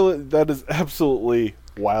ridiculous, that is absolutely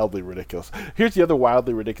wildly ridiculous. Here's the other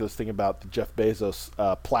wildly ridiculous thing about the Jeff Bezos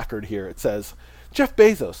placard here. It says, Jeff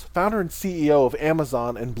Bezos, founder and CEO of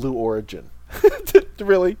Amazon and Blue Origin.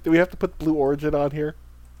 Really? Do we have to put Blue Origin on here?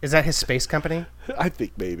 Is that his space company? I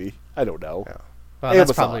think maybe. I don't know. Oh. Well,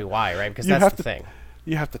 that's probably why, right? Because that's the thing.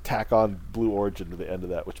 You have to tack on Blue Origin to the end of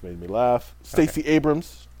that, which made me laugh. Stacey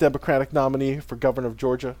Abrams, Democratic nominee for governor of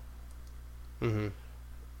Georgia. Mm-hmm.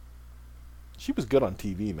 She was good on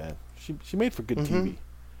TV, man. She made for good TV.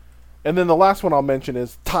 And then the last one I'll mention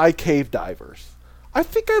is Thai cave divers. I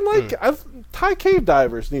think I like Thai cave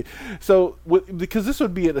divers. Because this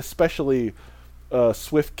would be an especially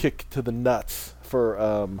swift kick to the nuts for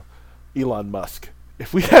Elon Musk.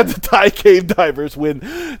 If we had the Thai cave divers win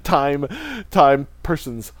Time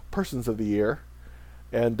Persons of the Year,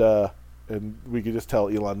 and we could just tell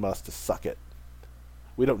Elon Musk to suck it.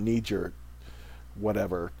 We don't need your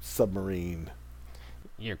whatever submarine.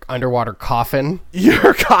 Your underwater coffin.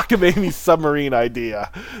 Your cockamamie submarine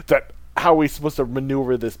idea. How are we supposed to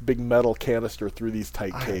maneuver this big metal canister through these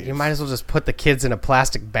tight caves? You might as well just put the kids in a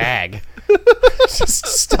plastic bag. Just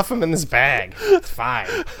stuff them in this bag. It's fine.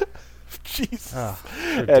 Jesus. Oh,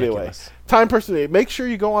 anyway, Time Person. Make sure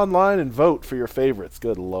you go online and vote for your favorites.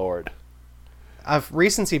 Good Lord. Of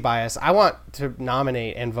recency bias, I want to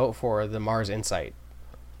nominate and vote for the Mars Insight.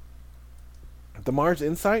 The Mars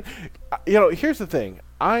Insight? Here's the thing.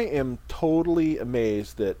 I am totally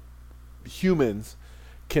amazed that humans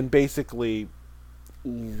can basically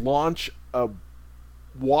launch a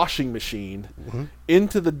washing machine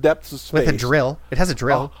into the depths of space. With a drill. It has a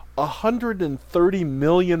drill. 130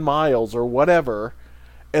 million miles or whatever,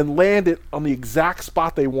 and land it on the exact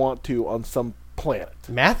spot they want to on some planet.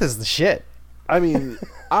 Math is the shit. I mean,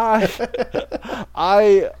 I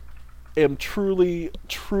am truly,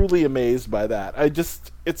 truly amazed by that.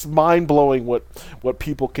 It's mind-blowing what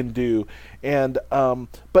people can do. And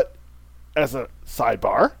but as a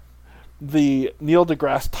sidebar, the Neil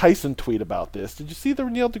deGrasse Tyson tweet about this. Did you see the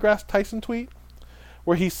Neil deGrasse Tyson tweet?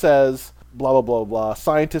 Where he says, blah, blah, blah, blah,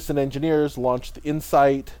 scientists and engineers launched the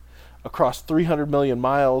InSight across 300 million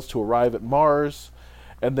miles to arrive at Mars.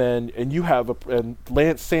 And you have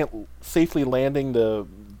safely landing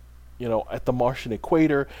at the Martian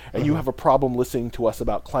equator, and you have a problem listening to us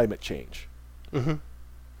about climate change. Mm-hmm.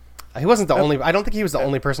 He wasn't the only. I don't think he was the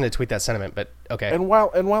only person to tweet that sentiment, but okay. And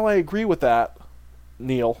while I agree with that,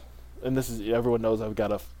 Neil, and this is everyone knows I've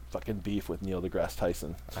got a fucking beef with Neil deGrasse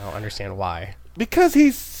Tyson. I don't understand why. Because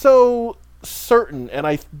he's so certain, and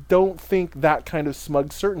I don't think that kind of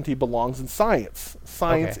smug certainty belongs in science.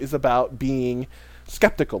 Science is about being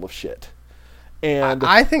skeptical of shit. And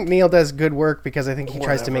I think Neil does good work because I think he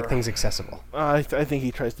tries to make things accessible. I think he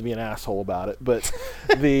tries to be an asshole about it, but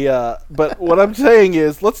but what I'm saying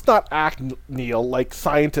is, let's not act, Neil, like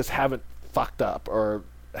scientists haven't fucked up or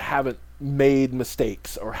haven't made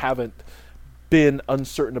mistakes or haven't been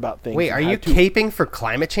uncertain about things. Wait, are you caping for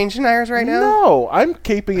climate change deniers right now? No, I'm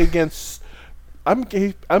caping against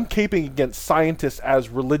scientists as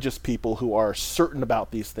religious people who are certain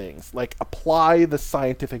about these things. Like, apply the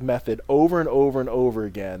scientific method over and over and over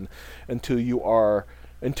again until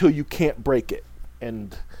you can't break it.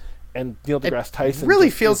 And Neil deGrasse Tyson really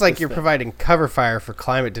feels like you're providing cover fire for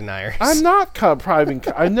climate deniers. I'm not providing.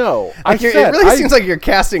 I know. It really seems like you're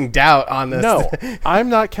casting doubt on this. No, I'm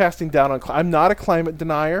not casting doubt on. I'm not a climate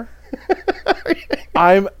denier.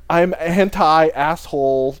 I'm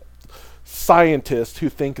anti-asshole scientists who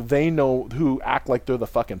think they know, who act like they're the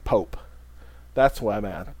fucking Pope. That's what I'm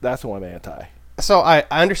at. That's what I'm anti. So I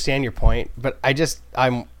understand your point, but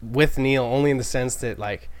I'm with Neil only in the sense that,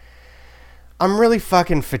 like, I'm really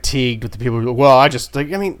fucking fatigued with the people who go, well,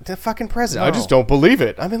 the fucking president. No. I just don't believe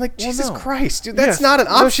it. I mean, like, Jesus Christ, dude, that's not an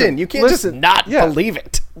option. You can't just not believe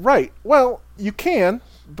it. Right. Well, you can,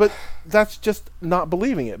 but that's just not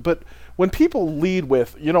believing it. But when people lead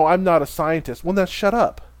with, I'm not a scientist, well, then shut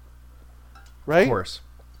up. Right? Of course.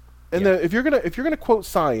 And then if you're gonna quote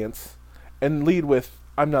science and lead with,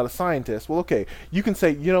 I'm not a scientist, well, okay, you can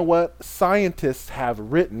say, you know what, scientists have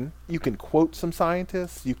written, you can quote some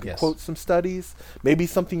scientists, you can quote some studies, maybe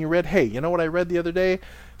something you read. Hey, you know what I read the other day?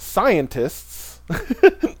 Scientists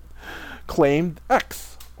claimed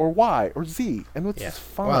X or Y or Z, and which is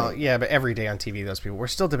fine. Well, yeah, but every day on TV, we're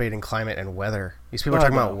still debating climate and weather. These people are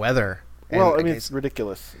talking about weather. Well, it's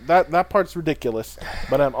ridiculous. That part's ridiculous,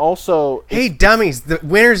 but I'm also... Hey, dummies, the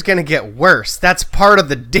winter's going to get worse. That's part of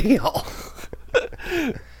the deal.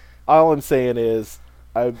 All I'm saying is,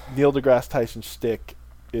 Neil deGrasse Tyson's stick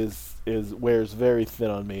wears very thin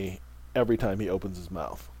on me every time he opens his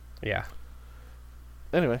mouth. Yeah.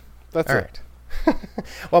 Anyway, that's All it. right.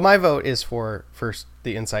 Well, my vote is for first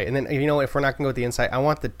the Insight, and then if we're not gonna go with the Insight, I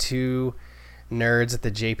want the two nerds at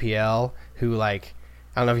the JPL who like,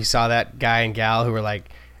 I don't know if you saw that guy and gal who were like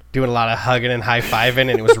doing a lot of hugging and high fiving,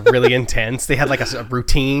 and it was really intense. They had like a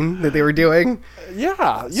routine that they were doing.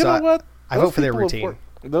 Yeah, you know what? I vote for their routine.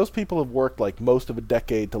 Those people have worked like most of a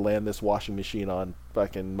decade to land this washing machine on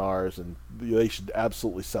fucking Mars, and they should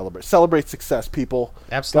absolutely celebrate success, people.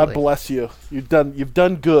 Absolutely. God bless you. You've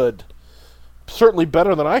done good. Certainly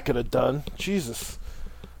better than I could have done. Jesus.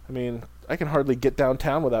 I mean, I can hardly get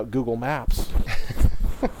downtown without Google Maps.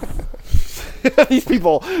 These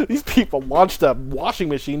people launched a washing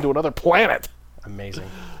machine to another planet. Amazing.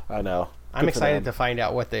 I know. I'm excited to find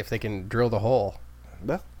out if they can drill the hole.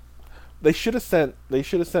 They should have sent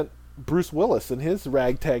Bruce Willis and his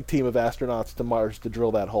ragtag team of astronauts to Mars to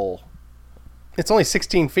drill that hole. It's only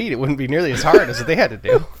 16 feet. It wouldn't be nearly as hard as what they had to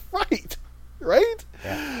do. Right?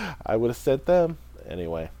 Yeah. I would have sent them.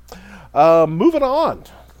 Anyway. Moving on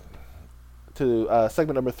to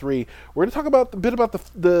segment number 3. We're going to talk about a bit about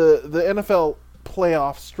the NFL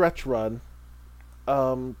playoff stretch run.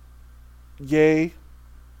 Yay,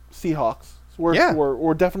 Seahawks.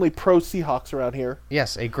 We're definitely pro Seahawks around here.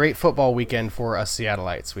 Yes, a great football weekend for us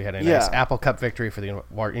Seattleites. We had a nice Apple Cup victory for the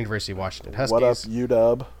University of Washington Huskies. What up,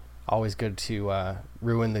 UW? Always good to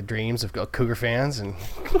ruin the dreams of Cougar fans and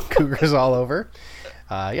Cougars all over.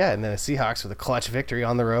 And then the Seahawks with a clutch victory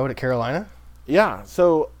on the road at Carolina. Yeah,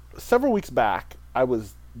 so several weeks back, I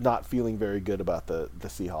was not feeling very good about the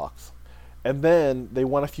Seahawks. And then they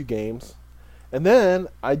won a few games. And then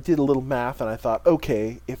I did a little math, and I thought,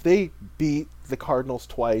 okay, if they beat the Cardinals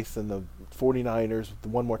twice and the 49ers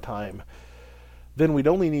one more time, then we'd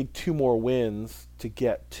only need 2 more wins to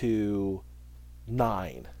get to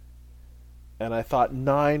 9. And I thought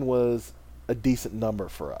 9 was a decent number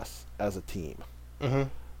for us as a team.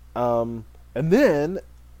 Mm-hmm. And then,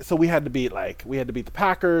 so we had to beat the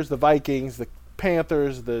Packers, the Vikings, the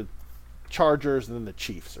Panthers, the Chargers, and then the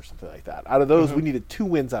Chiefs or something like that. Out of those, we needed 2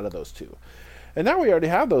 wins out of those 2. And now we already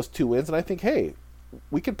have those 2 wins, and I think, hey,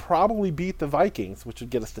 we could probably beat the Vikings, which would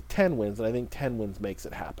get us to 10 wins, and I think 10 wins makes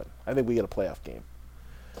it happen. I think we get a playoff game.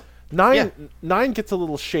 9 gets a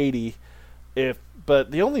little shady,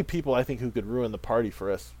 but the only people I think who could ruin the party for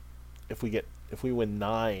us if we win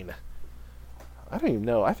 9, I don't even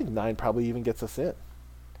know. I think 9 probably even gets us in.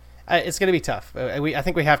 It's going to be tough. I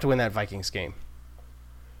think we have to win that Vikings game.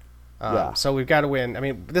 So we've got to win. I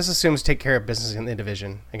mean, this assumes take care of business in the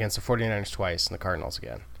division against the 49ers twice and the Cardinals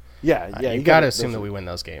again. You got to assume that we win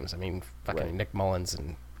those games. I mean, fucking Nick Mullins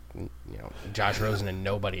and Josh Rosen and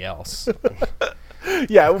nobody else.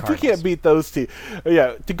 If we can't beat those two,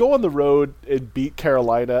 to go on the road and beat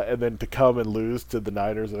Carolina and then to come and lose to the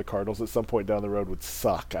Niners and the Cardinals at some point down the road would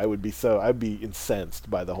suck. I'd be incensed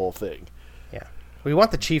by the whole thing. Yeah, we want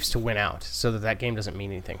the Chiefs to win out so that game doesn't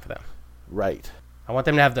mean anything for them. Right. I want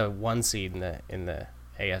them to have the 1 seed in the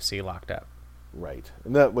AFC locked up. Right,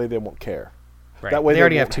 and that way they won't care. Right. That way they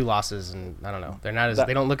already have 2 losses, and I don't know.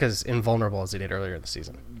 They don't look as invulnerable as they did earlier in the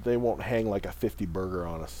season. They won't hang like a 50 burger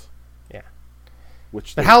on us. Yeah.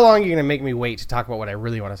 But how long are you going to make me wait to talk about what I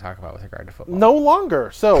really want to talk about with regard to football? No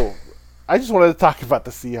longer. So, I just wanted to talk about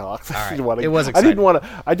the Seahawks. All right. It was exciting.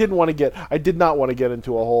 I did not want to get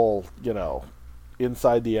into a whole,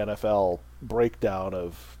 inside the NFL breakdown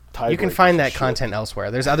of You can find that content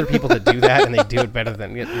elsewhere. There's other people that do that, and they do it better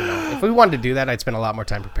than If we wanted to do that, I'd spend a lot more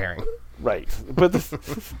time preparing. Right, but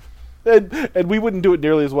and we wouldn't do it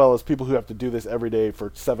nearly as well as people who have to do this every day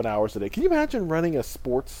for 7 hours a day. Can you imagine running a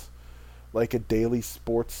daily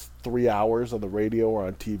sports 3 hours on the radio or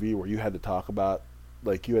on TV where you had to talk about,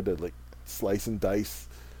 you had to slice and dice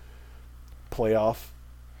playoff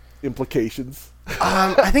implications?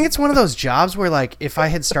 I think it's one of those jobs where if I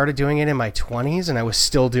had started doing it in my 20s and I was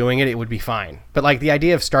still doing it, it would be fine. But the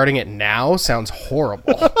idea of starting it now sounds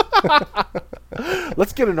horrible.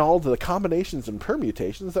 Let's get into all the combinations and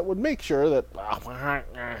permutations that would make sure that...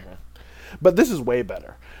 But this is way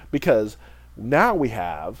better because now we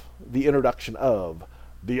have the introduction of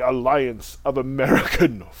the Alliance of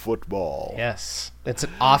American Football. Yes. It's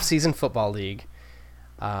an off-season football league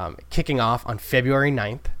kicking off on February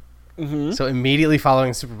 9th. Mm-hmm. So immediately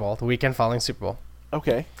following Super Bowl, the weekend following Super Bowl.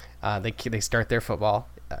 Okay. They start their football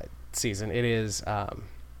season. It is...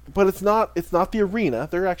 but it's not the arena.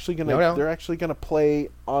 They're actually gonna play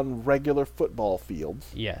on regular football fields.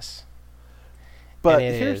 Yes. But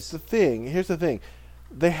here's the thing.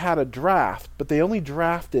 They had a draft, but they only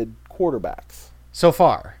drafted quarterbacks. So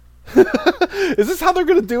far. Is this how they're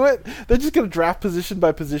going to do it? They're just going to draft position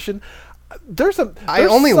by position. I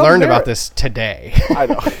only learned about this today. I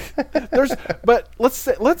know. But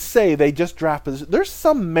let's say they just draft position. There's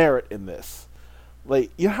some merit in this.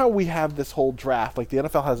 Like, you know how we have this whole draft, like the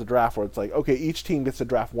NFL has a draft where it's like, okay, each team gets to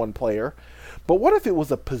draft one player. But what if it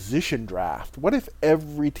was a position draft? What if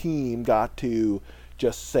every team got to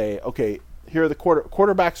just say, okay, here are the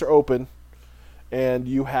quarterbacks are open, and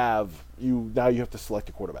now you have to select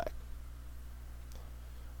a quarterback.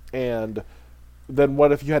 And then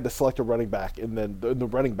what if you had to select a running back in the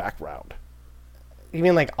running back round? You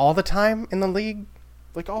mean like all the time in the league?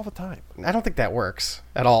 Like all the time. I don't think that works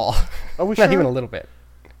at all. Are we Not sure? even a little bit.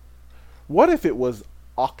 What if it was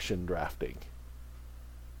auction drafting?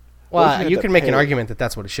 Well, you can make an argument that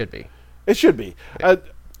that's what it should be. It should be.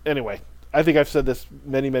 Anyway, I think I've said this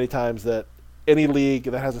many, many times that any league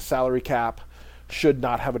that has a salary cap should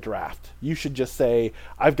not have a draft. You should just say,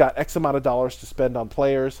 I've got X amount of dollars to spend on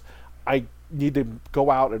players. I need to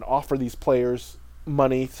go out and offer these players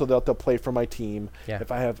money so that they'll play for my team. Yeah.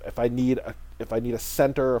 If I need a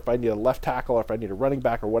center, if I need a left tackle, or if I need a running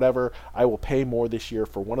back or whatever, I will pay more this year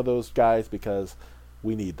for one of those guys because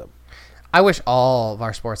we need them. I wish all of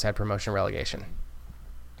our sports had promotion relegation.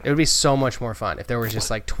 It would be so much more fun if there were just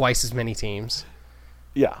like twice as many teams.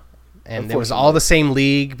 Yeah. And it was all the same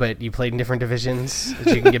league, but you played in different divisions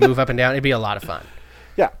that you can move up and down. It'd be a lot of fun.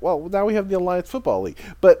 Yeah, well, now we have the Alliance Football League.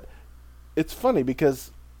 But it's funny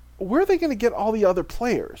because where are they going to get all the other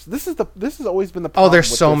players? This has always been the problem. Oh, there's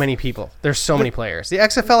so many people. There's so many players. The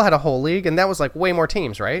XFL had a whole league, and that was like way more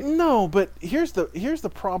teams, right? No, but here's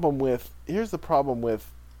the problem with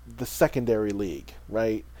the secondary league,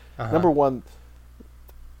 right? Uh-huh. Number one,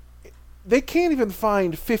 they can't even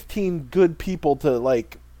find 15 good people to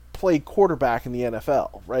like play quarterback in the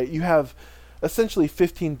NFL, right? You have essentially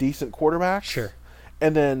 15 decent quarterbacks. Sure.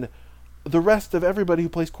 And then the rest of everybody who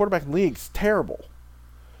plays quarterback in the league is terrible.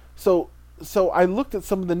 So I looked at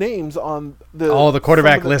some of the names on the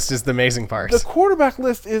quarterback list is the amazing part. The quarterback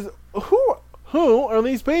list is who are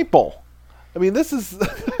these people? I mean, this is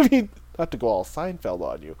not to go all Seinfeld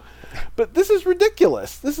on you, but this is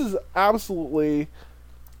ridiculous. This is absolutely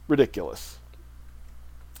ridiculous.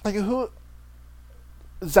 Like who?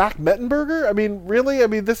 Zach Mettenberger? I mean, really? I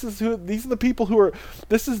mean, these are the people who are.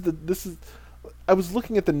 This is. I was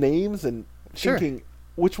looking at the names and thinking,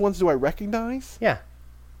 which ones do I recognize? Yeah.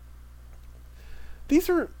 These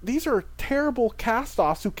are terrible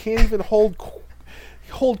cast-offs who can't even hold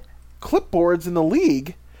clipboards in the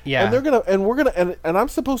league. Yeah. And I'm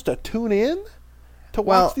supposed to tune in to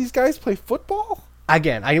watch these guys play football?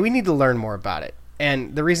 Again, we need to learn more about it.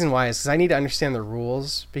 And the reason why is because I need to understand the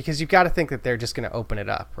rules, because you've got to think that they're just going to open it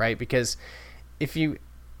up, right? Because if it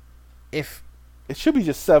should be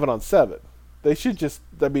just 7-on-7. They should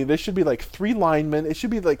they should be like 3 linemen. It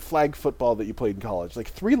should be like flag football that you played in college. Like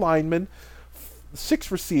 3 linemen,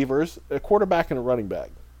 6 receivers, a quarterback, and a running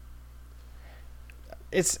back.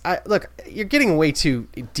 Look, you're getting way too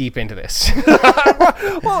deep into this.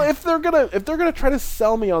 Well, if they're gonna try to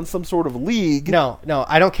sell me on some sort of league, no,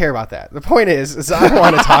 I don't care about that. The point is I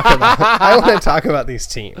want to talk about these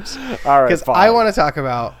teams. All right, because fine. I want to talk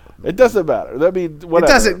about. It doesn't matter. I mean, whatever.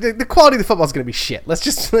 It doesn't. The quality of the football is going to be shit. Let's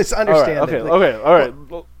understand. All right,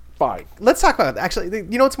 fine. Let's talk about it. Actually,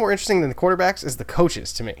 you know what's more interesting than the quarterbacks is the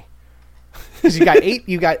coaches to me. Because you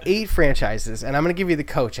got eight franchises, and I'm going to give you the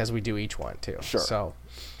coach as we do each one too. Sure. So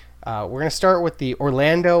we're going to start with the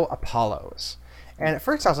Orlando Apollos. And at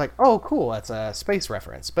first I was like, "Oh, cool, that's a space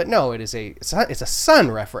reference." But no, it's a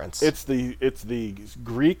sun reference. It's the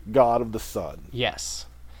Greek god of the sun. Yes.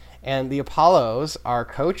 And the Apollos are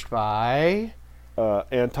coached by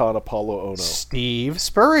Anton Apollo Ono. Steve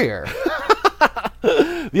Spurrier.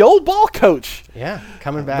 The old ball coach. Yeah,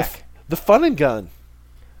 coming back. The fun and gun.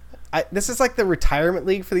 This is like the retirement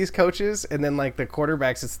league for these coaches, and then like the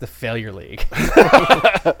quarterbacks, it's the failure league.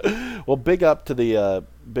 Well, big up to the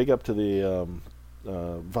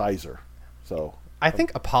visor. So I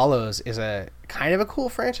think Apollos is a kind of a cool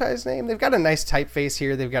franchise name. They've got a nice typeface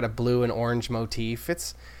here. They've got a blue and orange motif.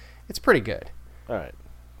 It's pretty good. All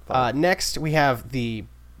right. Next, we have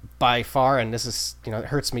by far, and this is, it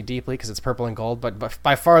hurts me deeply because it's purple and gold, but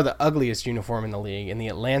by far the ugliest uniform in the league, in the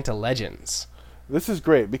Atlanta Legends. This is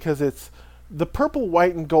great because it's the purple,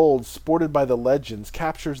 white, and gold sported by the Legends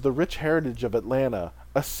captures the rich heritage of Atlanta,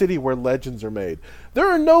 a city where legends are made. There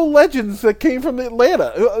are no legends that came from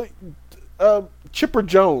Atlanta. Chipper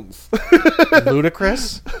Jones.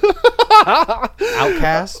 Ludacris?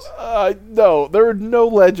 Outcast? No, there are no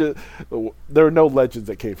legends. There are no legends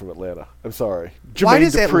that came from Atlanta. I'm sorry. Why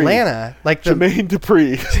does Atlanta like Jermaine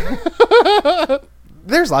Dupri?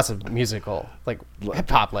 There's lots of musical, like hip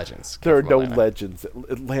hop legends. There are from no Atlanta. legends.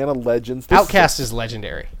 Atlanta legends. Outkast is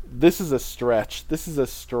legendary. This is a stretch. This is a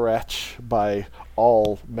stretch by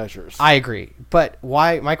all measures. I agree, but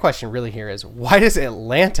why? My question really here is, why does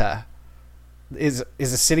Atlanta is a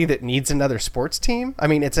city that needs another sports team? I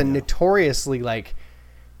mean, it's a notoriously like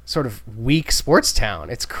sort of weak sports town.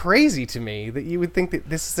 It's crazy to me that you would think that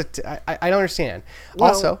this is I don't understand. Well-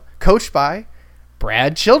 Also, coached by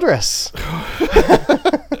Brad Childress.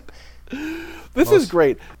 This is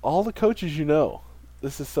great. All the coaches you know.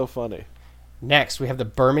 This is so funny. Next, we have the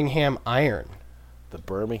Birmingham Iron. The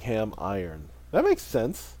Birmingham Iron. That makes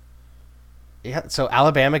sense. Yeah, so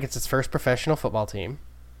Alabama gets its first professional football team.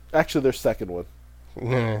 Actually, their second one.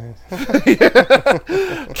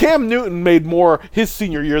 Cam Newton made more his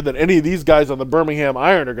senior year than any of these guys on the Birmingham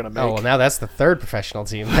Iron are going to make. Oh, well, now that's the third professional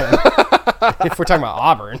team then. If we're talking about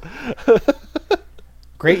Auburn.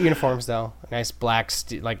 Great uniforms, though. Nice black,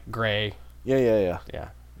 like gray. Yeah. Yeah.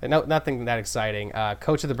 No, nothing that exciting.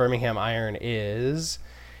 Coach of the Birmingham Iron is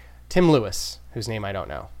Tim Lewis, whose name I don't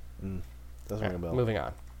know. Doesn't ring a bell. Moving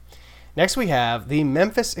on. Next, we have the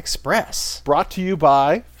Memphis Express. Brought to you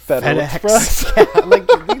by Federal FedEx. Express. Yeah, like,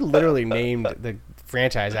 they literally named the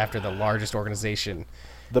franchise after the largest organization.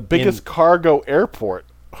 The biggest cargo airport.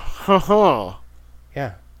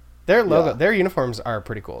 Yeah. Their logo, Yeah. their uniforms are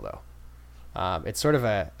pretty cool, though. It's sort of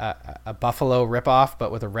a buffalo ripoff,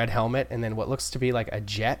 but with a red helmet, and then what looks to be like a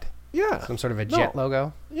jet, Yeah. some sort of a jet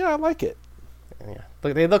logo. Yeah, I like it. Yeah,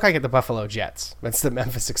 they look like the Buffalo Jets. That's the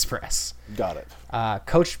Memphis Express. Got it.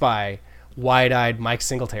 Coached by wide-eyed Mike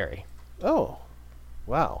Singletary. Oh,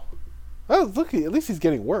 wow. Oh, look, at least he's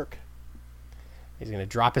getting work. He's going to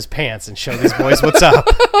drop his pants and show these boys what's up.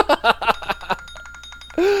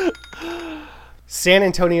 San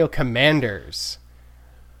Antonio Commanders.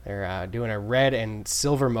 They're doing a red and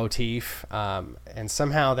silver motif, and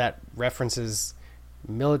somehow that references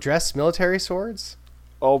military swords.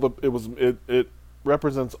 It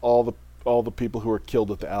represents all the people who were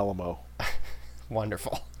killed at the Alamo.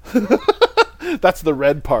 Wonderful. That's the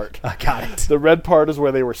red part. I got it. The red part is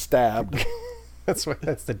where they were stabbed. That's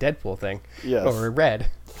the Deadpool thing. Yes. Or red.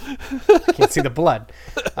 Can't see the blood.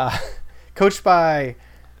 Coached by...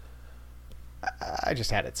 I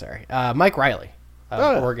just had it, sorry. Mike Riley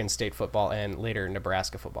of Oregon State football and later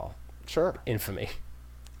Nebraska football. Sure. Infamy.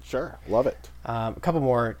 Sure. Love it. A couple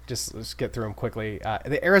more, let's get through them quickly.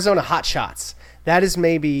 The Arizona Hotshots. That is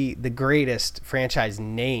maybe the greatest franchise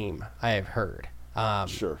name I have heard.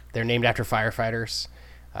 Sure. They're named after firefighters,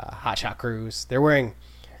 hotshot crews. They're wearing...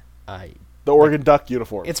 The Oregon Duck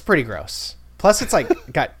uniform. It's pretty gross. Plus, it's like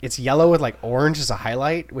it's yellow with like orange as a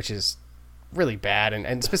highlight, which is really bad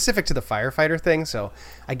and specific to the firefighter thing. So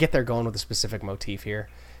I get they're going with a specific motif here,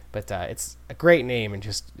 but it's a great name and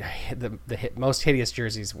just the most hideous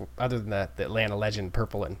jerseys other than the Atlanta Legend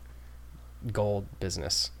purple and gold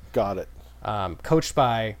business. Got it. Coached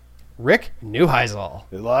by Rick Neuheisel.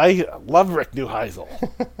 I love Rick Neuheisel.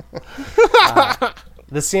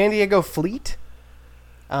 The San Diego Fleet.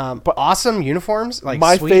 But awesome uniforms, like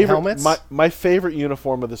my sweet favorite, helmets. My favorite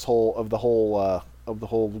uniform of the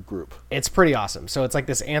whole group. It's pretty awesome. So it's like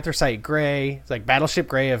this anthracite gray, it's like battleship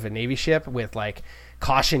gray of a Navy ship with like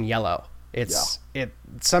caution yellow.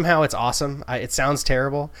 Somehow it's awesome. It sounds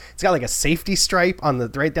terrible. It's got like a safety stripe on the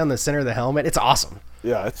right down the center of the helmet. It's awesome.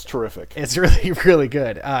 Yeah, it's terrific. It's really, really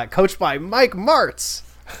good. Coached by Mike Martz.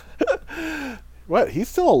 What? He's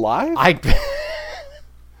still alive? I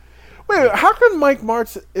Wait, how come Mike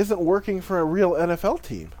Martz isn't working for a real NFL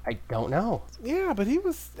team? don't know. Yeah, but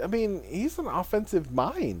he's an offensive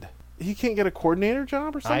mind. He can't get a coordinator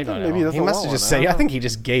job or something? I don't know. Maybe He, doesn't must want have just one. said, I think he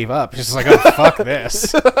just gave up. He's just like, oh, fuck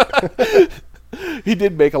this. He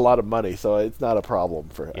did make a lot of money, so it's not a problem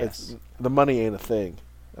for Yes. the money ain't a thing.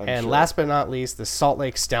 I'm And sure. last but not least, the Salt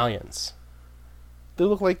Lake Stallions. They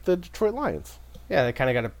look like the Detroit Lions. Yeah, they kind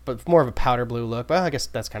of got but more of a powder blue look. Well, I guess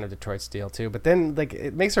that's kind of Detroit's deal too. But then, like,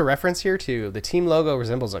 it makes a reference here to the team logo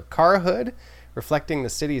resembles a car hood, reflecting the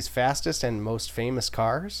city's fastest and most famous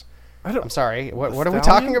cars. I'm sorry. What are we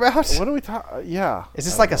talking about? What are we talking? Yeah. Is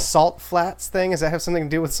this like a Salt Flats thing? Does that have something to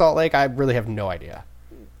do with Salt Lake? I really have no idea.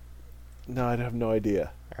 No, I have no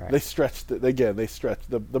idea. All right. They stretched it again. They stretched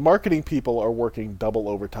the marketing people are working double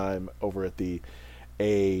overtime over at the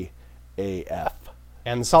AAF.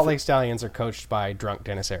 And the Salt Lake Stallions are coached by drunk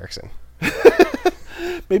Dennis Erickson.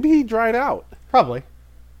 Maybe he dried out. Probably.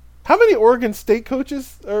 How many Oregon State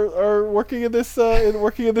coaches are working in this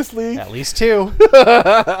league? At least two.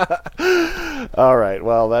 All right.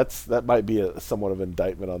 Well, that might be somewhat of an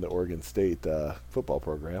indictment on the Oregon State football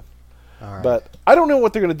program. All right. But I don't know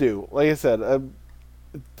what they're going to do. Like I said,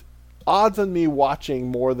 odds on me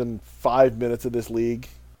watching more than 5 minutes of this league.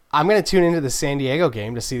 I'm going to tune into the San Diego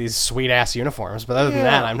game to see these sweet-ass uniforms, but other than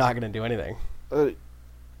that, I'm not going to do anything. They're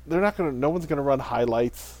not going to... No one's going to run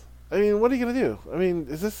highlights. I mean, what are you going to do? I mean,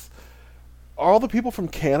 are all the people from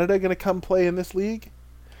Canada going to come play in this league?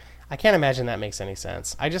 I can't imagine that makes any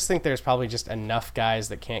sense. I just think there's probably just enough guys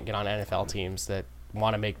that can't get on NFL teams that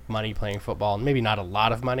want to make money playing football. Maybe not a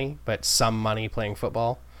lot of money, but some money playing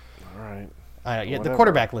football. All right. The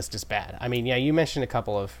quarterback list is bad. I mean, yeah, you mentioned a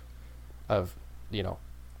couple of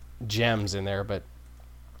gems in there, but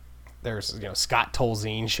there's Scott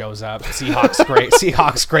Tolzien shows up.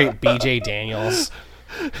 Seahawks great BJ Daniels.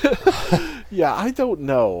 Yeah, I don't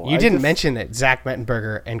know. You didn't mention that Zach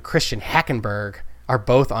Mettenberger and Christian Hackenberg are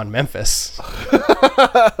both on Memphis.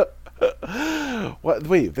 What?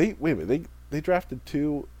 Wait a minute. They drafted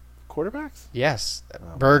 2 quarterbacks? Yes,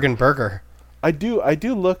 Berg and Berger. I do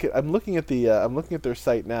look at. I'm looking at their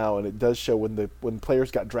site now, and it does show when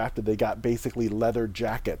players got drafted, they got basically leather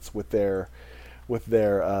jackets with their team.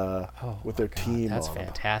 That's on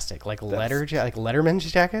fantastic. Like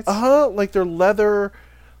Letterman's jackets. Like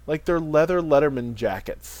their leather Letterman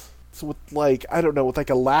jackets. So with I don't know, with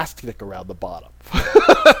elastic around the bottom.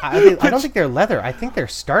 I don't think they're leather. I think they're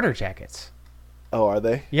starter jackets. Oh, are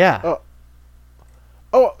they? Yeah.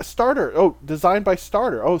 Oh, Starter. Oh, designed by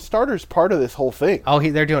Starter. Oh, Starter's part of this whole thing. Oh,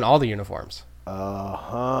 they're doing all the uniforms.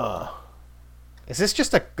 Is this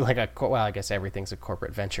just well, I guess everything's a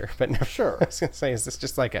corporate venture, but no, sure. I was going to say, is this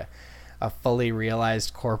just like a fully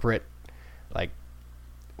realized corporate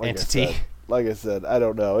entity? Like I said, I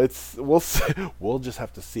don't know. We'll just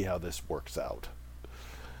have to see how this works out.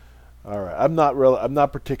 All right. I'm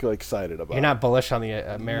not particularly excited about it. You're not bullish on the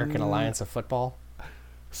American Alliance of Football?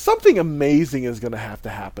 Something amazing is going to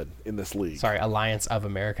happen in this league. Sorry, Alliance of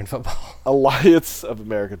American Football. Alliance of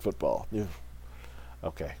American Football. Yeah.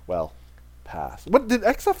 Okay, well, pass. What did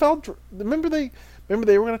XFL? Remember they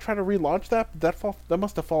were going to try to relaunch that? That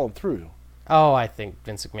must have fallen through. Oh, I think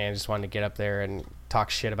Vince McMahon just wanted to get up there and talk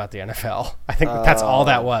shit about the NFL. I think that's all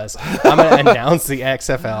that was. I'm going to announce the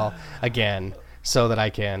XFL again so that I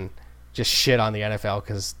can just shit on the NFL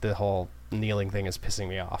because the whole kneeling thing is pissing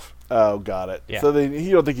me off. Oh, got it. Yeah. So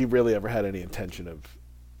you don't think he really ever had any intention of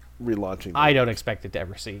relaunching? I don't expect it to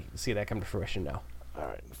ever see that come to fruition. No. All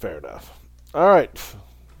right, fair enough. All right,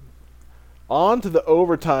 on to the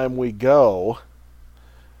overtime we go,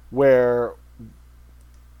 where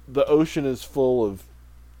the ocean is full of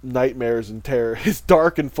nightmares and terror. It's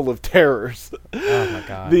dark and full of terrors. Oh my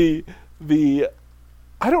god. The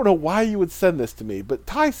I don't know why you would send this to me, but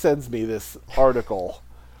Ty sends me this article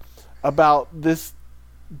about this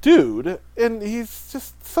dude, and he's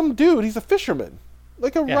just some dude. He's a fisherman,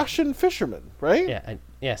 like a Russian fisherman, right? Yeah.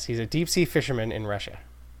 Yes, he's a deep sea fisherman in Russia.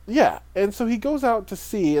 Yeah, and so he goes out to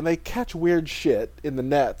sea, and they catch weird shit in the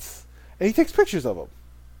nets, and he takes pictures of them.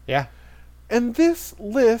 Yeah. And this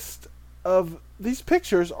list of these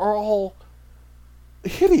pictures are all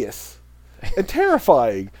hideous and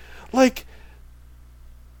terrifying, like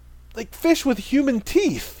fish with human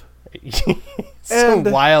teeth. Some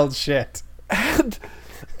wild shit.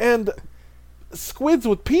 And squids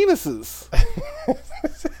with penises.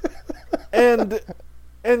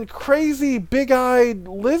 and crazy big-eyed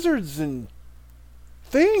lizards and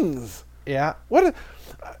things. Yeah. I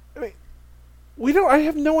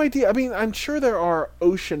have no idea. I mean, I'm sure there are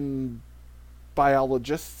ocean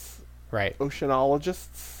biologists. Right.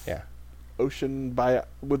 Oceanologists. Yeah.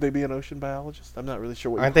 Would they be an ocean biologist? I'm not really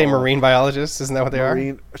sure what. Aren't they marine biologists? Isn't that what they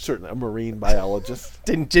are? Certainly, a marine biologist.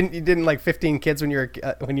 Didn't like 15 kids when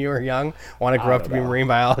you were young want to grow up to be marine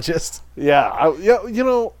biologists? Yeah,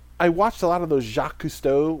 I watched a lot of those Jacques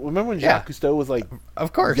Cousteau. Remember when Jacques Cousteau was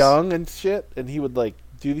of course, young and shit, and he would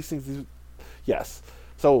do these things. Yes,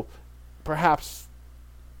 so perhaps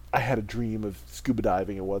I had a dream of scuba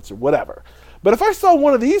diving at once or whatever. But if I saw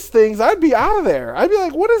one of these things, I'd be out of there. I'd be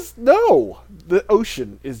like, no. The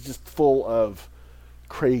ocean is just full of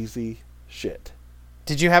crazy shit.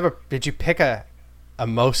 Did you pick a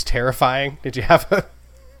most terrifying? Did you have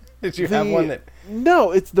one that?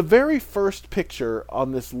 No, it's the very first picture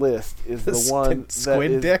on this list is the one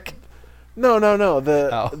squid that is, dick? No.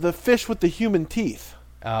 The fish with the human teeth.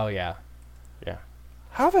 Oh yeah. Yeah.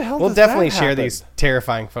 How the hell we'll does that definitely share happen? these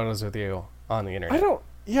terrifying photos with you on the internet.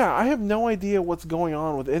 I have no idea what's going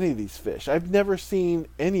on with any of these fish. I've never seen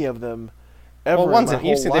any of them ever. Well, in my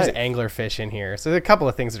whole life. There's anglerfish in here, so there are a couple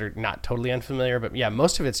of things that are not totally unfamiliar, but yeah,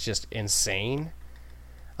 most of it's just insane.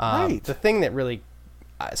 Right. The thing that really,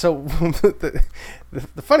 the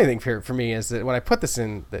funny thing for me is that when I put this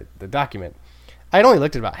in the document, I'd only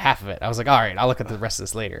looked at about half of it. I was like, all right, I'll look at the rest of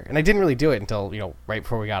this later. And I didn't really do it until, right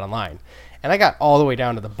before we got online. And I got all the way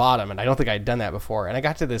down to the bottom, and I don't think I'd done that before. And I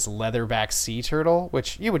got to this leatherback sea turtle,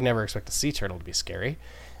 which you would never expect a sea turtle to be scary.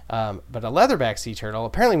 But a leatherback sea turtle,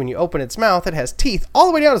 apparently when you open its mouth, it has teeth all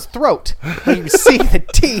the way down its throat. And you can see the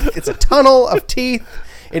teeth. It's a tunnel of teeth.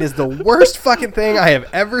 It is the worst fucking thing I have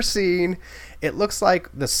ever seen. It looks like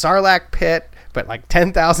the Sarlacc pit, but like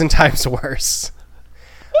 10,000 times worse.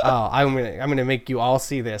 Oh, I'm gonna make you all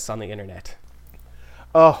see this on the internet.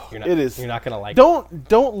 Oh, It is. You're not gonna like it.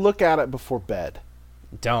 Don't look at it before bed.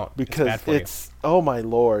 Don't, because it's bad for it's oh my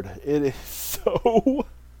lord, it is so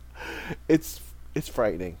it's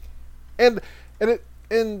frightening. And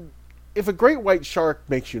if a great white shark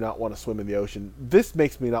makes you not want to swim in the ocean, this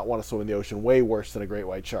makes me not want to swim in the ocean way worse than a great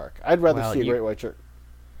white shark. I'd rather see a great white shark.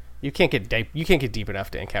 You can't get deep. You can't get deep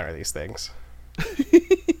enough to encounter these things.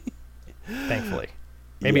 Thankfully,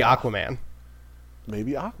 maybe Aquaman.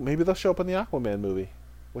 Maybe they'll show up in the Aquaman movie,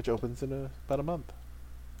 which opens in about a month.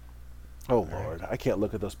 Oh Lord, I can't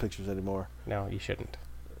look at those pictures anymore. No, you shouldn't.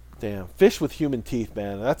 Damn, fish with human teeth,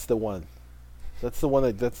 man. That's the one. That's the one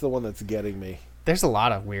that's getting me. There's a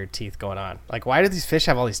lot of weird teeth going on. Like, why do these fish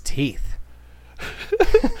have all these teeth?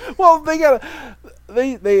 Well, they have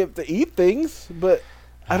to eat things, but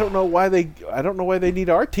I don't know why they need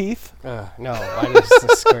our teeth. No,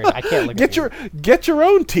 I can't look at you. Get your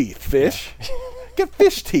own teeth, fish. Get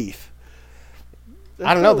fish teeth.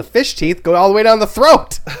 I don't know. The fish teeth go all the way down the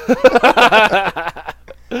throat.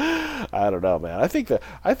 I don't know, man. I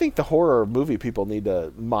think the horror movie people need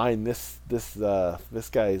to mine this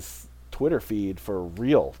guy's Twitter feed for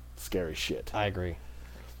real scary shit. I agree.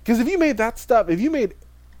 Because if you made that stuff,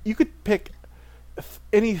 you could pick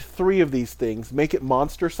any three of these things, make it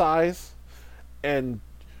monster size, and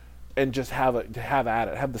just have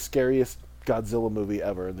the scariest Godzilla movie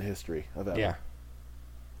ever in the history of ever. Yeah.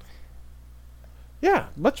 Yeah,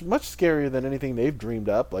 much scarier than anything they've dreamed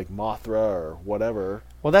up, like Mothra or whatever.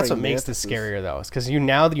 Well, that's what makes this scarier, though, is because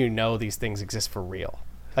now that you know these things exist for real.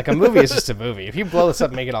 Like, a movie is just a movie. If you blow this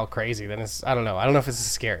up and make it all crazy, then I don't know if it's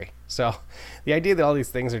scary. So, the idea that all these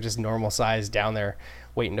things are just normal size down there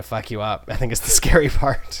waiting to fuck you up, I think is the scary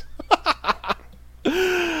part.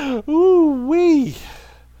 Ooh wee.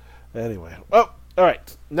 Anyway, all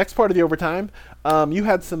right. Next part of the overtime, you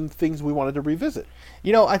had some things we wanted to revisit.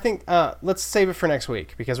 I think let's save it for next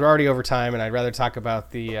week because we're already over time, and I'd rather talk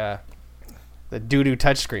about the doo-doo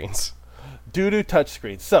touchscreens. Doo-doo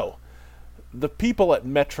touchscreens. So, the people at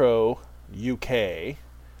Metro UK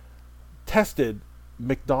tested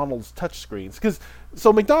McDonald's touchscreens.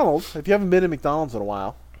 So McDonald's, if you haven't been to McDonald's in a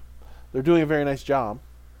while, they're doing a very nice job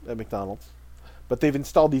at McDonald's. But they've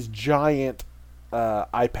installed these giant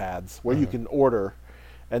iPads where you can order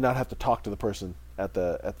and not have to talk to the person at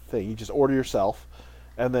the thing. You just order yourself,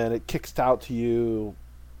 and then it kicks out to you,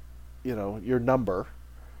 your number,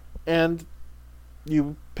 and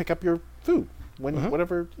you pick up your food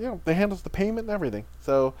whenever they handle the payment and everything.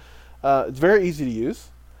 So it's very easy to use.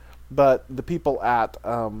 But the people at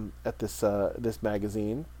this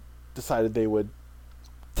magazine decided they would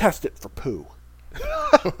test it for poo.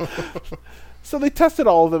 So they tested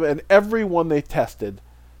all of them, and everyone they tested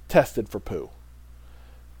for poo.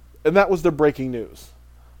 And that was their breaking news.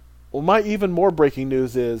 Well, my even more breaking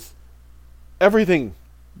news is everything.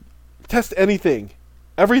 Test anything.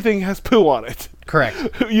 Everything has poo on it. Correct.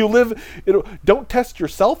 Don't test your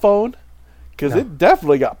cell phone because it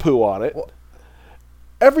definitely got poo on it. Well,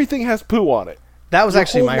 everything has poo on it. That was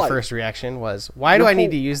actually my first reaction was, why do I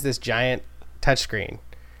need to use this giant touchscreen?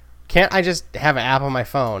 Can't I just have an app on my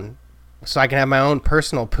phone so I can have my own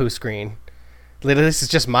personal poo screen? Literally, this is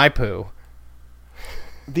just my poo.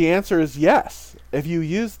 The answer is yes. If you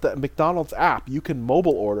use the McDonald's app, you can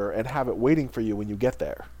mobile order and have it waiting for you when you get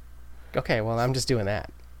there. Okay, well, I'm just doing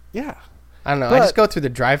that. Yeah. I don't know. I just go through the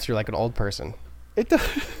drive-thru like an old person.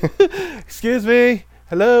 Excuse me.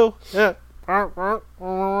 Hello. Yeah. I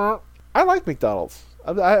like McDonald's.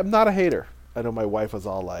 I'm not a hater. I know my wife was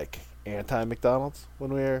all like anti-McDonald's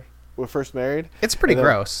when we were first married. It's pretty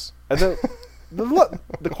gross. And then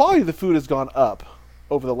the quality of the food has gone up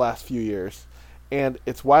over the last few years, and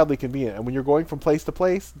it's wildly convenient. And when you're going from place to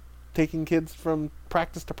place, taking kids from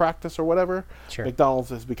practice to practice or whatever, sure. McDonald's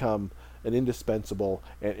has become an indispensable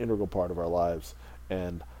and integral part of our lives,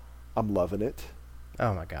 and I'm loving it.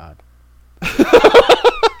 Oh my God.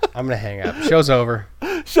 I'm gonna hang up. Show's over.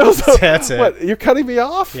 Show's over. That's it. What? You're cutting me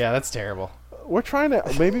off? Yeah, that's terrible. We're trying to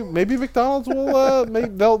maybe McDonald's will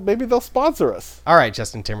maybe they'll sponsor us. All right,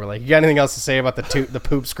 Justin Timberlake. You got anything else to say about the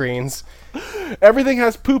poop screens? Everything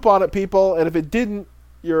has poop on it, people, and if it didn't,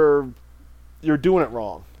 you're doing it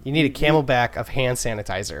wrong. You need a Camelback of hand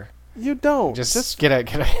sanitizer. You don't. Just get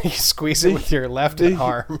a squeeze it with your left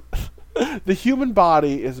arm. The human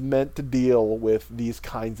body is meant to deal with these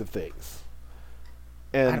kinds of things.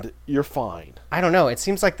 And you're fine. I don't know. It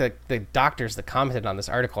seems like the doctors that commented on this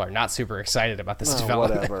article are not super excited about this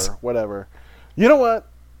development. Whatever. You know what?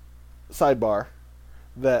 Sidebar.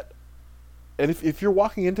 And if you're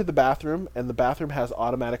walking into the bathroom and the bathroom has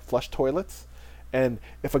automatic flush toilets, and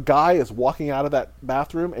if a guy is walking out of that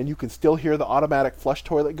bathroom and you can still hear the automatic flush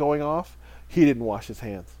toilet going off, he didn't wash his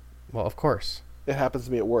hands. Well, of course. It happens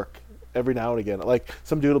to me at work every now and again. Like,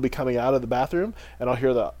 some dude will be coming out of the bathroom and I'll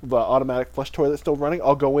hear the automatic flush toilet still running.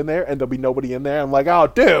 I'll go in there and there'll be nobody in there. I'm like, oh,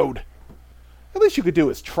 dude, at least you could do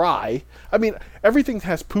is try. I mean, everything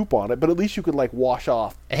has poop on it, but at least you could, like, wash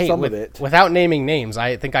off some of it. Without naming names,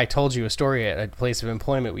 I think I told you a story at a place of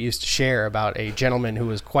employment we used to share about a gentleman who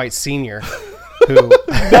was quite senior who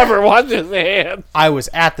never washed his hands. I was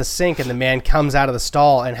at the sink and the man comes out of the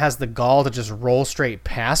stall and has the gall to just roll straight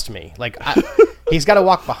past me. Like, he's got to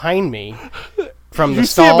walk behind me from the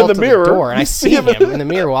stall to the door, and I see him in the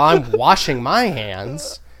mirror while I'm washing my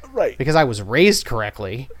hands, right? Because I was raised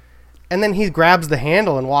correctly. And then he grabs the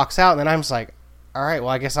handle and walks out, and then I'm just like, all right, well,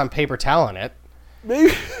 I guess I'm paper toweling it.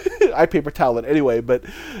 Maybe I paper towel it anyway, but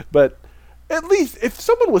at least if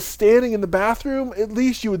someone was standing in the bathroom, at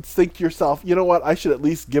least you would think to yourself, you know what, I should at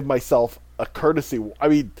least give myself a courtesy. I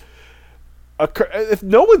mean, if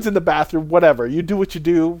no one's in the bathroom, whatever, you do what you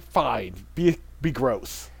do, fine. Be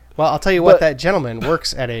gross. Well, I'll tell you what, that gentleman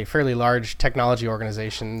works at a fairly large technology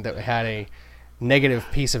organization that had a negative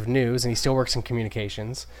piece of news, and he still works in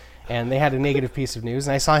communications. And they had a negative piece of news,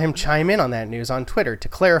 and I saw him chime in on that news on Twitter to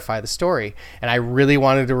clarify the story. And I really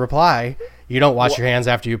wanted to reply, you don't wash your hands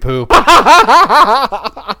after you poop.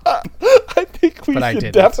 I think we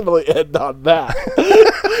should definitely end on that.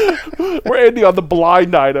 We're ending on the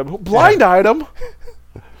blind item. Blind item?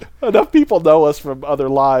 Enough people know us from other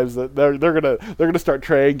lives that they're gonna start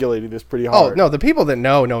triangulating this pretty hard. Oh no, the people that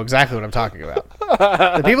know exactly what I'm talking about.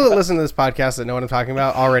 The people that listen to this podcast that know what I'm talking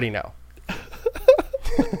about already know.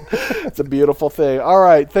 It's a beautiful thing. All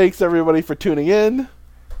right, thanks everybody for tuning in.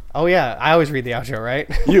 Oh yeah, I always read the outro, right?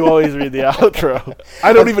 You always read the outro.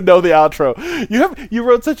 I don't even know the outro. You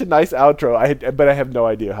wrote such a nice outro, but I have no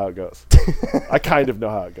idea how it goes. I kind of know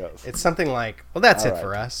how it goes. It's something like, well, that's all it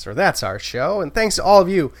for us, or that's our show, and thanks to all of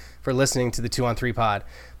you for listening to the 2 on 3 pod.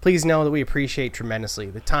 Please know that we appreciate tremendously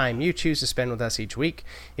the time you choose to spend with us each week.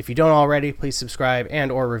 If you don't already, please subscribe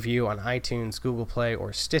and or review on iTunes, Google Play,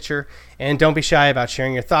 or Stitcher. And don't be shy about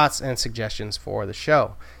sharing your thoughts and suggestions for the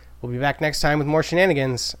show. We'll be back next time with more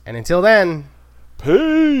shenanigans. And until then,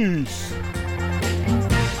 peace.